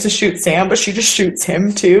tries to shoot Sam, but she just shoots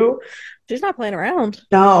him too. She's not playing around.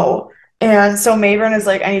 No. And so Mayborn is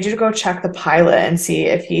like, I need you to go check the pilot and see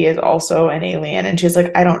if he is also an alien. And she's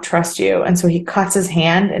like, I don't trust you. And so he cuts his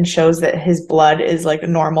hand and shows that his blood is like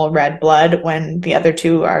normal red blood when the other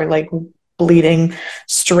two are like bleeding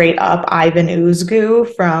straight up Ivan Ooze goo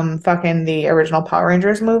from fucking the original Power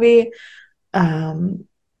Rangers movie. Um,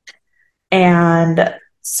 and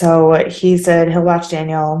so he said he'll watch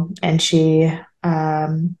Daniel and she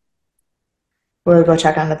will go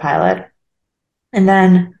check on the pilot. And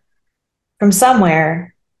then from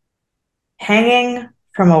somewhere, hanging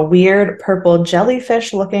from a weird purple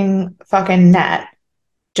jellyfish looking fucking net,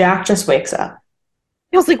 Jack just wakes up.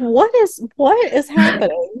 I was like, what is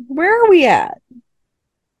happening? Where are we at?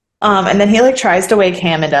 And then he like tries to wake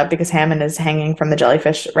Hammond up because Hammond is hanging from the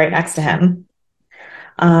jellyfish right next to him.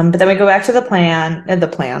 But then we go back to the plane,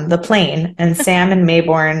 and Sam and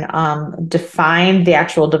Mayborn defined the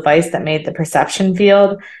actual device that made the perception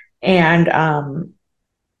field and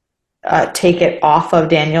take it off of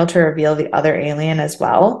Daniel to reveal the other alien as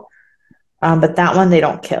well. But that one they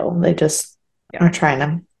don't kill. They just Yeah, are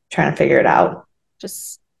trying to figure it out.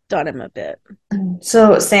 just stun him a bit.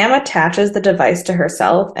 So Sam attaches the device to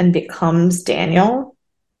herself and becomes Daniel,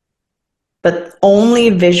 but only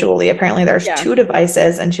visually. Apparently, there's Yeah. two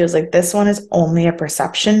devices, and she was like, "This one is only a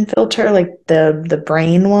perception filter. Like the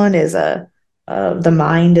brain one is the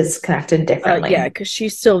mind is connected Yeah, differently." because she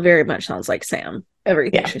still very much sounds like Sam.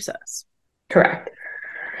 Everything Yeah, she says. correct.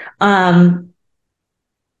 Um,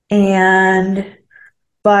 and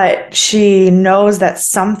but she knows that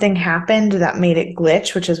something happened that made it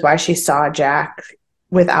glitch, which is why she saw Jack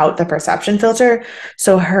without the perception filter.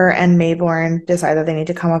 So her and Mayborn decide that they need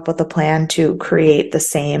to come up with a plan to create the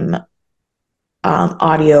same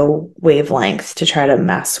audio wavelength to try to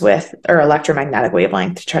mess with, or electromagnetic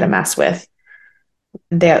wavelength to try to mess with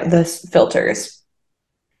the filters.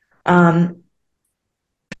 Um,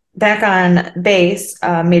 Back on base,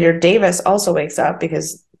 Major Davis also wakes up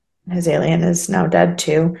because his alien is now dead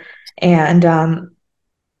too, and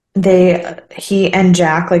he and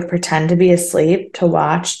Jack like pretend to be asleep to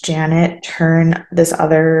watch Janet turn this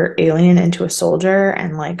other alien into a soldier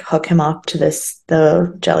and like hook him up to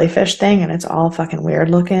the jellyfish thing, and it's all fucking weird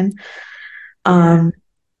looking. Yeah. Um,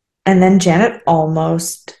 and then Janet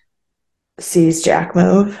almost sees Jack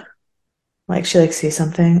move. Like she like sees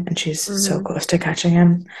something and she's so Mm-hmm. close to catching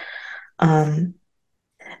him. Um,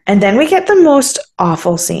 and then we get the most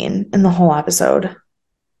awful scene in the whole episode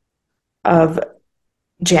of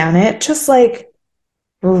Janet just like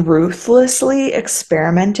ruthlessly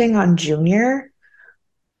experimenting on Junior,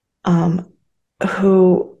 um,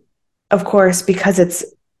 who, of course, because it's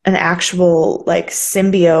an actual like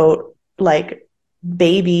symbiote, like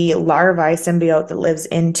baby larvae symbiote that lives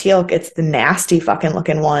in Teal'c, it's the nasty fucking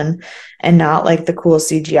looking one and not like the cool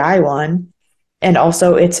CGI one. And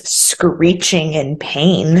also, it's screeching in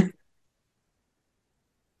pain,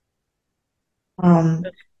 um,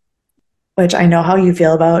 which I know how you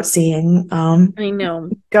feel about seeing I know.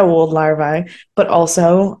 Goa'uld larvae, but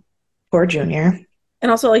also poor Junior. And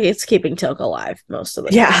also, like, it's keeping Tilk alive most of the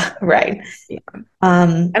time. Yeah, right. Yeah. I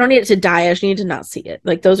Um, don't need it to die. I just need to not see it.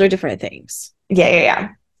 Like, those are different things. yeah, yeah,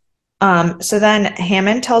 yeah. So then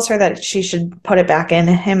Hammond tells her that she should put it back in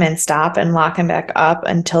him and stop and lock him back up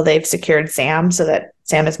until they've secured Sam so that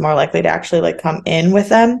Sam is more likely to actually like come in with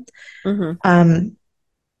them. Mm-hmm. Um,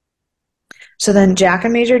 so then Jack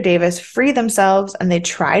and Major Davis free themselves and they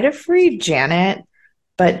try to free Janet,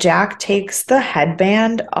 but Jack takes the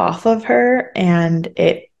headband off of her and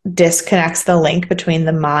it disconnects the link between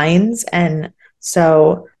the minds. And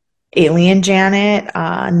so alien Janet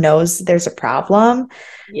knows there's a problem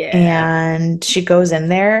Yeah. and she goes in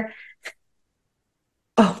there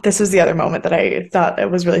Oh, this was the other moment that I thought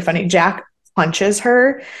it was really funny. Jack punches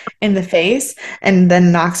her in the face and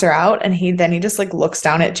then knocks her out. And he just like looks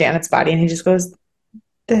down at Janet's body and he just goes,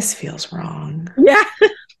 "This feels wrong." Yeah.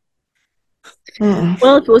 Mm.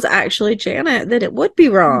 Well, if it was actually Janet, then it would be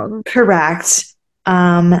wrong. Correct.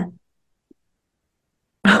 Um,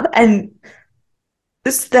 and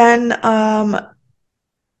this then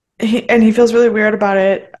he feels really weird about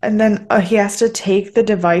it. And then he has to take the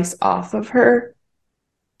device off of her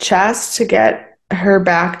chest to get her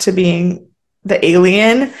back to being the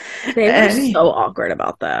alien. They were And so awkward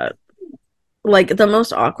about that. Like the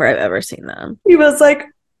most awkward I've ever seen them. he was like,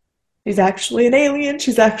 "She's actually an alien.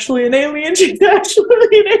 She's actually an alien. She's actually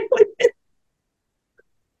an alien."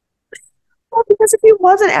 Well, because if he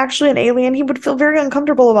wasn't actually an alien, he would feel very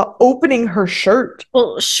uncomfortable about opening her shirt.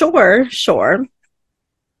 Well, sure, sure.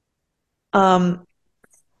 Um,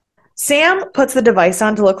 Sam puts the device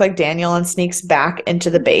on to look like Daniel and sneaks back into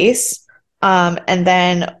the base. And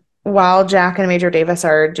then while Jack and Major Davis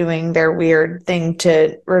are doing their weird thing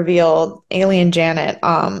to reveal alien Janet,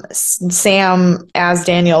 Sam as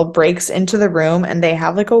Daniel breaks into the room and they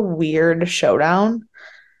have like a weird showdown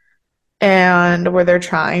and where they're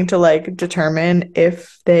trying to like determine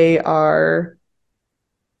if they are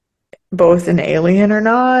both an alien or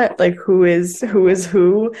not, like who is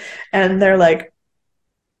who. And they're like,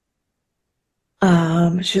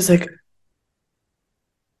 she's like,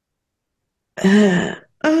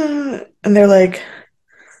 and they're like,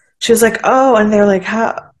 she was like, oh, and they're like,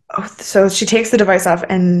 how? Oh, so she takes the device off,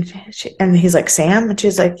 and he's like, Sam, and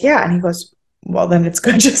she's like, yeah, and he goes, well, then it's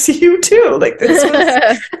good to see you too. Like this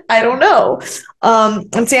was, I don't know.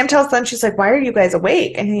 And Sam tells them, she's like, why are you guys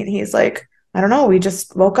awake? And he's like, I don't know, we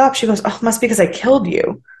just woke up. She goes, oh, must be because I killed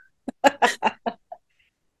you.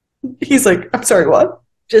 He's like, I'm sorry, what?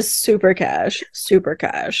 Just super cash, super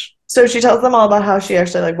cash. So she tells them all about how she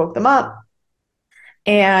actually like woke them up.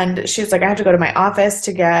 And she's like, I have to go to my office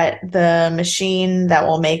to get the machine that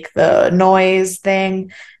will make the noise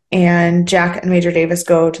thing. And Jack and Major Davis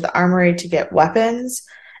go to the armory to get weapons.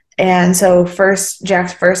 And so first,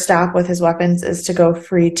 Jack's first stop with his weapons is to go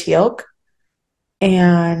free Teal'c.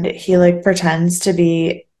 And he like pretends to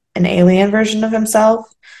be an alien version of himself.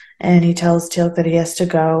 And he tells Teal'c that he has to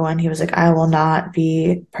go. And he was like, I will not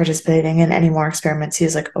be participating in any more experiments.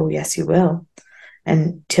 He's like, oh, yes, you will.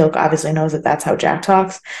 And Teal'c obviously knows that that's how Jack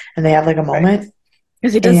talks, and they have like a Right. moment.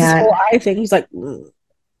 Because he does this And whole eye thing. He's like, "Mm."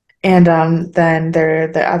 then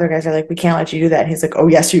the other guys are like, we can't let you do that. And he's like, oh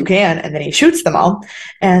yes, you can. And then he shoots them all.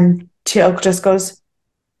 And Teal'c just goes,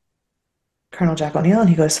 Colonel Jack O'Neill, and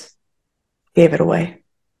he goes, gave it away.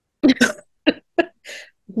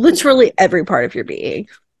 Literally every part of your being.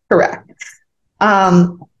 Correct.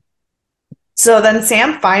 Um, so then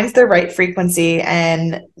Sam finds the right frequency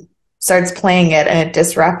and starts playing it, and it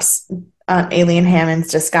disrupts Alien Hammond's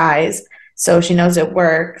disguise. So she knows it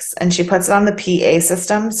works, and she puts it on the PA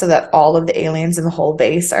system so that all of the aliens in the whole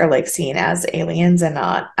base are like seen as aliens and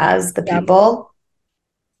not as the Yeah. people.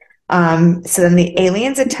 So then the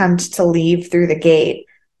aliens attempt to leave through the gate,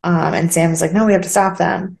 and Sam's like, "No, we have to stop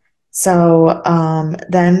them." So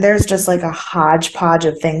then there's just like a hodgepodge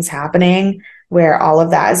of things happening where all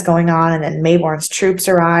of that is going on, and then Mayborn's troops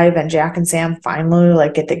arrive, and Jack and Sam finally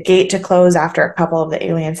like get the gate to close after a couple of the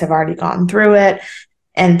aliens have already gone through it,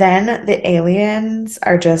 and then the aliens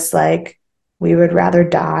are just like, "We would rather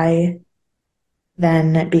die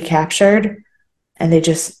than be captured," and they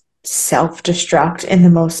just self-destruct in the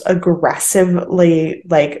most aggressively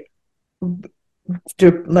like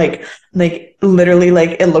literally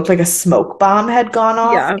like it looked like a smoke bomb had gone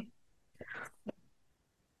off. Yeah.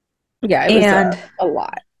 Yeah, it was And a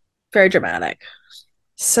lot. Very dramatic.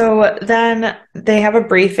 so then they have a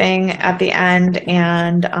briefing at the end,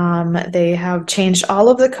 and they have changed all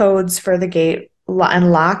of the codes for the gate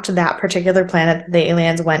and locked that particular planet that the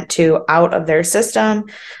aliens went to out of their system.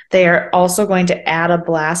 They are also going to add a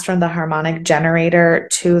blast from the harmonic generator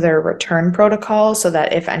to their return protocol so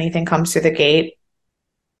that if anything comes through the gate,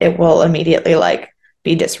 it will immediately like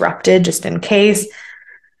be disrupted just in case.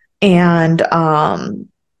 And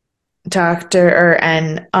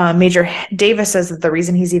Major Davis says that the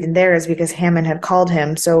reason he's even there is because Hammond had called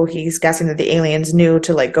him, so he's guessing that the aliens knew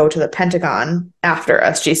to like go to the Pentagon after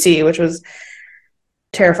SGC, which was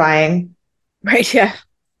terrifying. Right, yeah.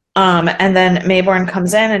 And then Mayborn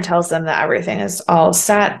comes in and tells them that everything is all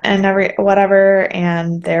set and every whatever,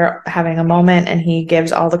 and they're having a moment, and he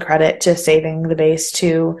gives all the credit to saving the base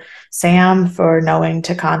to Sam for knowing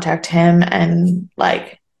to contact him and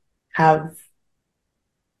like have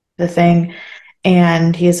the thing.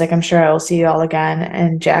 And he's like, I'm sure I will see you all again.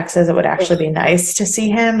 And Jack says it would actually be Ugh. nice to see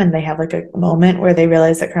him. And they have like a moment where they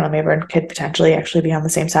realize that Colonel Mayburn could potentially actually be on the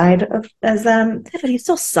same side as them. Yeah, but he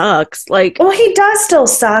still sucks. Like, Well, he does still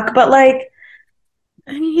suck, but like,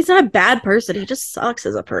 I mean, he's not a bad person. He just sucks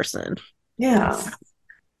as a person. yeah.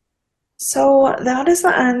 So that is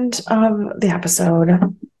the end of the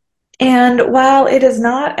episode. And while it is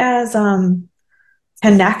not as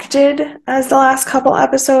connected as the last couple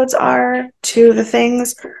episodes are to the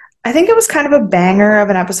things, I think it was kind of a banger of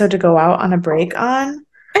an episode to go out on a break on.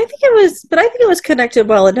 I think it was connected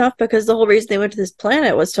well enough because the whole reason they went to this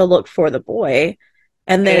planet was to look for the boy.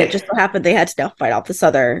 And then it Right. just so happened they had to now fight off this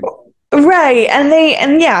other. Right.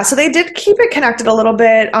 And yeah, so they did keep it connected a little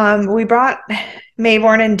bit. We brought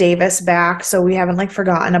Mayborn and Davis back, so we haven't like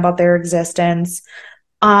forgotten about their existence.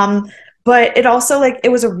 Um, but it also like it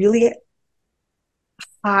was a really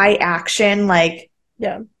high action, like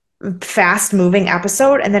Yeah. fast moving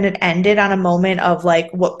episode, and then it ended on a moment of like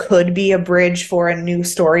what could be a bridge for a new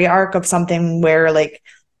story arc of something where like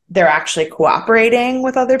they're actually cooperating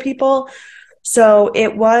with other people. So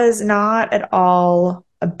it was not at all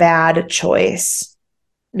a bad choice.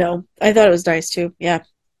 No, I thought it was nice too. Yeah.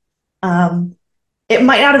 um it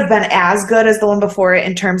might not have been as good as the one before it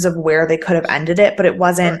in terms of where they could have ended it, but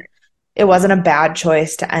Right. it wasn't a bad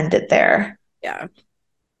choice to end it there. Yeah.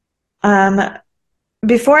 um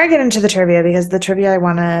Before I get into the trivia, because the trivia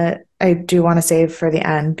I do want to save for the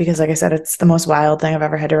end, because like I said, it's the most wild thing I've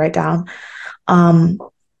ever had to write down. Um,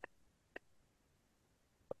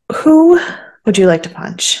 who would you like to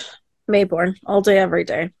punch? Mayborn all day, every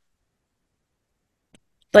day.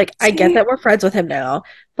 Like, I get See, that we're friends with him now,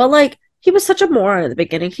 but like, he was such a moron at the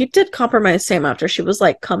beginning. He did compromise Sam after she was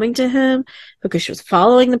like coming to him because she was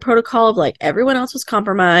following the protocol of like everyone else was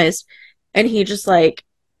compromised. And he just like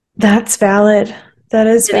that's valid. That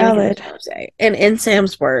is didn't even hear what valid. Sam say. And in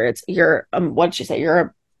Sam's words, you're, what did she say?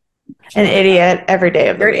 An idiot every day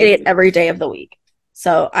of the You're an week. idiot every day of the week.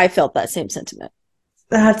 So I felt that same sentiment.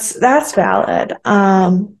 That's valid.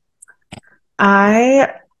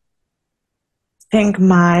 I think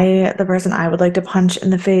the person I would like to punch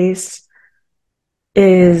in the face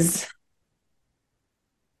is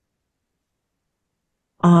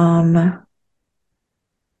um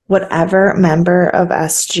whatever member of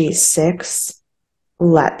SG-6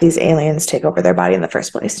 let these aliens take over their body in the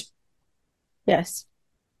first place. Yes.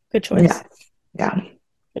 Good Yeah. choice. Yeah.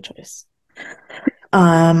 Good choice.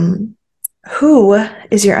 Um, who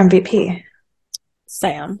is your MVP?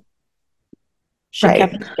 Sam. She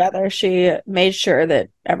kept Right. it together. She made sure that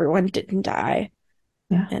everyone didn't die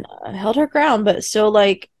Yeah. and held her ground, but still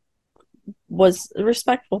like was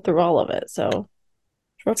respectful through all of it. So,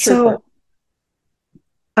 real trooper. So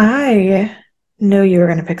I knew you were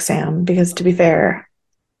going to pick Sam because, to be fair,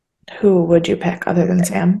 who would you pick other than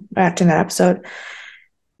Sam acting that episode?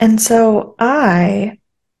 And so I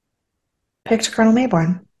picked Colonel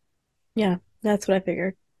Mayborn Yeah, that's what I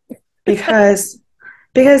figured. because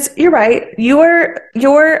you're right.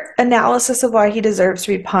 Your analysis of why he deserves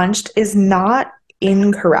to be punched is not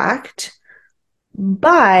incorrect,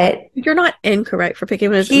 but You're not incorrect for picking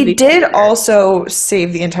him as he MVP did either. also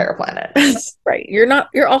save the entire planet. Right.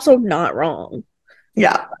 You're also not wrong.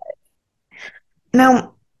 Yeah.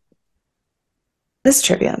 Now, this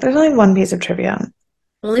trivia, there's only one piece of trivia.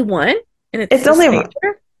 Only one? And it's It's this only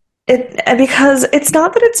major? because it's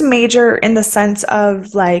not that it's major in the sense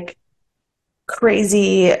of like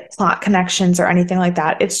crazy plot connections or anything like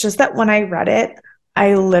that. It's just that when I read it,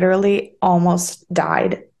 I literally almost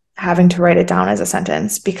died having to write it down as a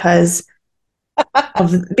sentence because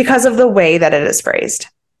of the way that it is phrased.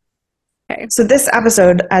 Okay. So this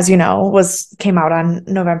episode, as you know, was came out on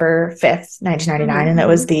November 5th, 1999, Mm-hmm. and it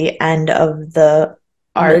was the end of the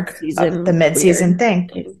arc of the Mid-season mid-season weird.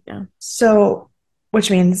 thing. Yeah. So, which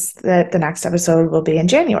means that the next episode will be in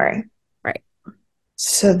January. Right.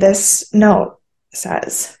 So this note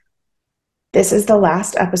says, this is the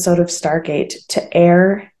last episode of Stargate to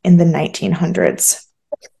air in the 1900s.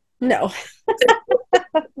 No.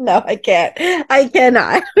 No, I can't. I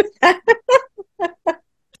cannot. Throw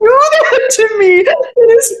that to me.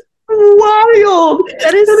 It is wild.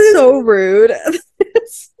 That is so rude.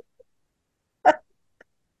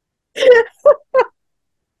 It's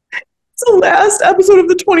the last episode of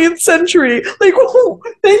the 20th century. Like, oh,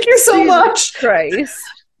 thank you so Jesus much. Christ.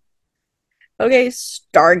 Okay,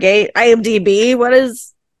 Stargate, IMDb. What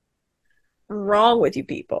is wrong with you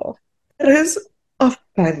people? That is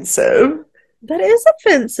offensive. That is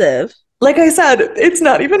offensive. Like I said, it's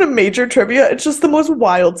not even a major trivia. It's just the most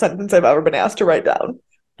wild sentence I've ever been asked to write down.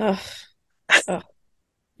 Ugh. Ugh.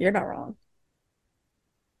 You're not wrong.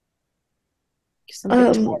 Some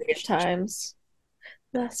Um, Victorian times.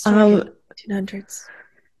 That's Stargate um, 1900s.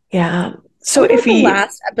 yeah. I So wonder if what the you,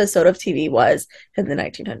 last episode of TV was in the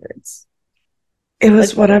 1900s. it Like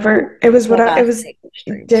was what was whatever, it was the what it last was thing we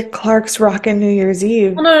streamed? Dick Clark's Rockin' New Year's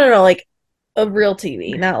Eve. Oh, no, no, no, like of real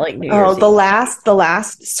TV, not like New Oh, Year's Eve. the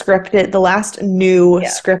last new Yeah.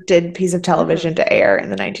 scripted piece of Mhm. television to air in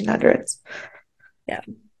the 1900s. Yeah.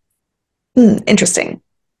 Interesting.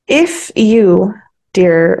 If you,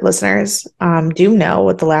 dear listeners, do know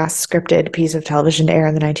what the last scripted piece of television to air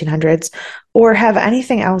in the 1900s, or have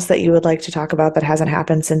anything else that you would like to talk about that hasn't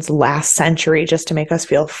happened since last century, just to make us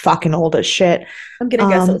feel fucking old as shit, I'm gonna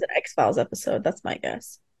guess it was um, an X-Files episode. That's my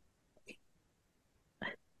guess.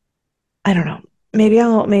 I don't know. Maybe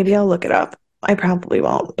I'll look it up. I probably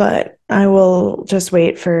won't, but I will just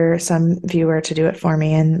wait for some viewer to do it for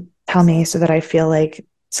me and tell me so that I feel like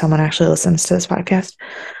someone actually listens to this podcast.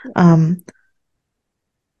 Um,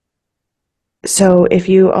 so if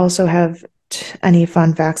you also have any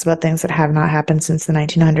fun facts about things that have not happened since the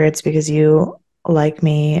 1900s, because you, like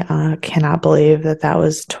me, cannot believe that that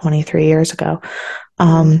was 23 years ago, Mm,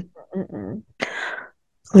 um, mm-mm.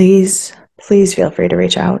 please feel free to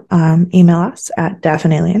reach out. Email us at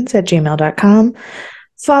deafandaliens@gmail.com.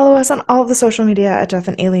 Follow us on all of the social media at Deaf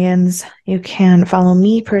and Aliens. You can follow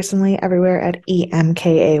me personally everywhere at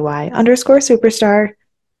EMKAY_superstar.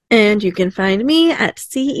 And you can find me at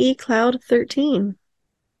CE Cloud 13.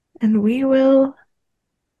 And we will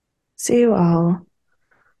see you all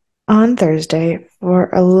on Thursday for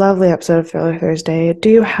a lovely episode of Thriller Thursday. Do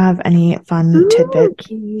you have any fun tidbit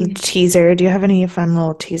Spooky. teaser? Do you have any fun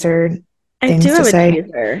little teaser I do things to have a say?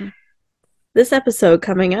 teaser. This episode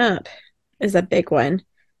coming up is a big one.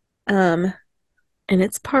 Um, and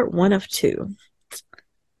it's part one of two.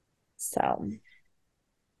 So you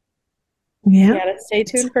Yeah. gotta stay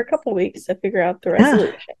It's, tuned for a couple weeks to figure out the yeah.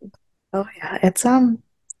 resolution. Oh yeah.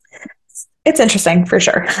 It's interesting for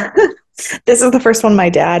sure. This is the first one my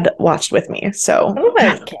dad watched with me, so Oh,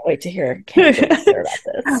 I can't wait to hear. Can't wait to hear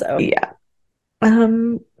about this. So yeah.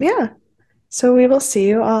 Yeah. So we will see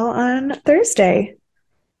you all on Thursday.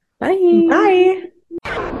 bye.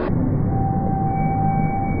 Bye.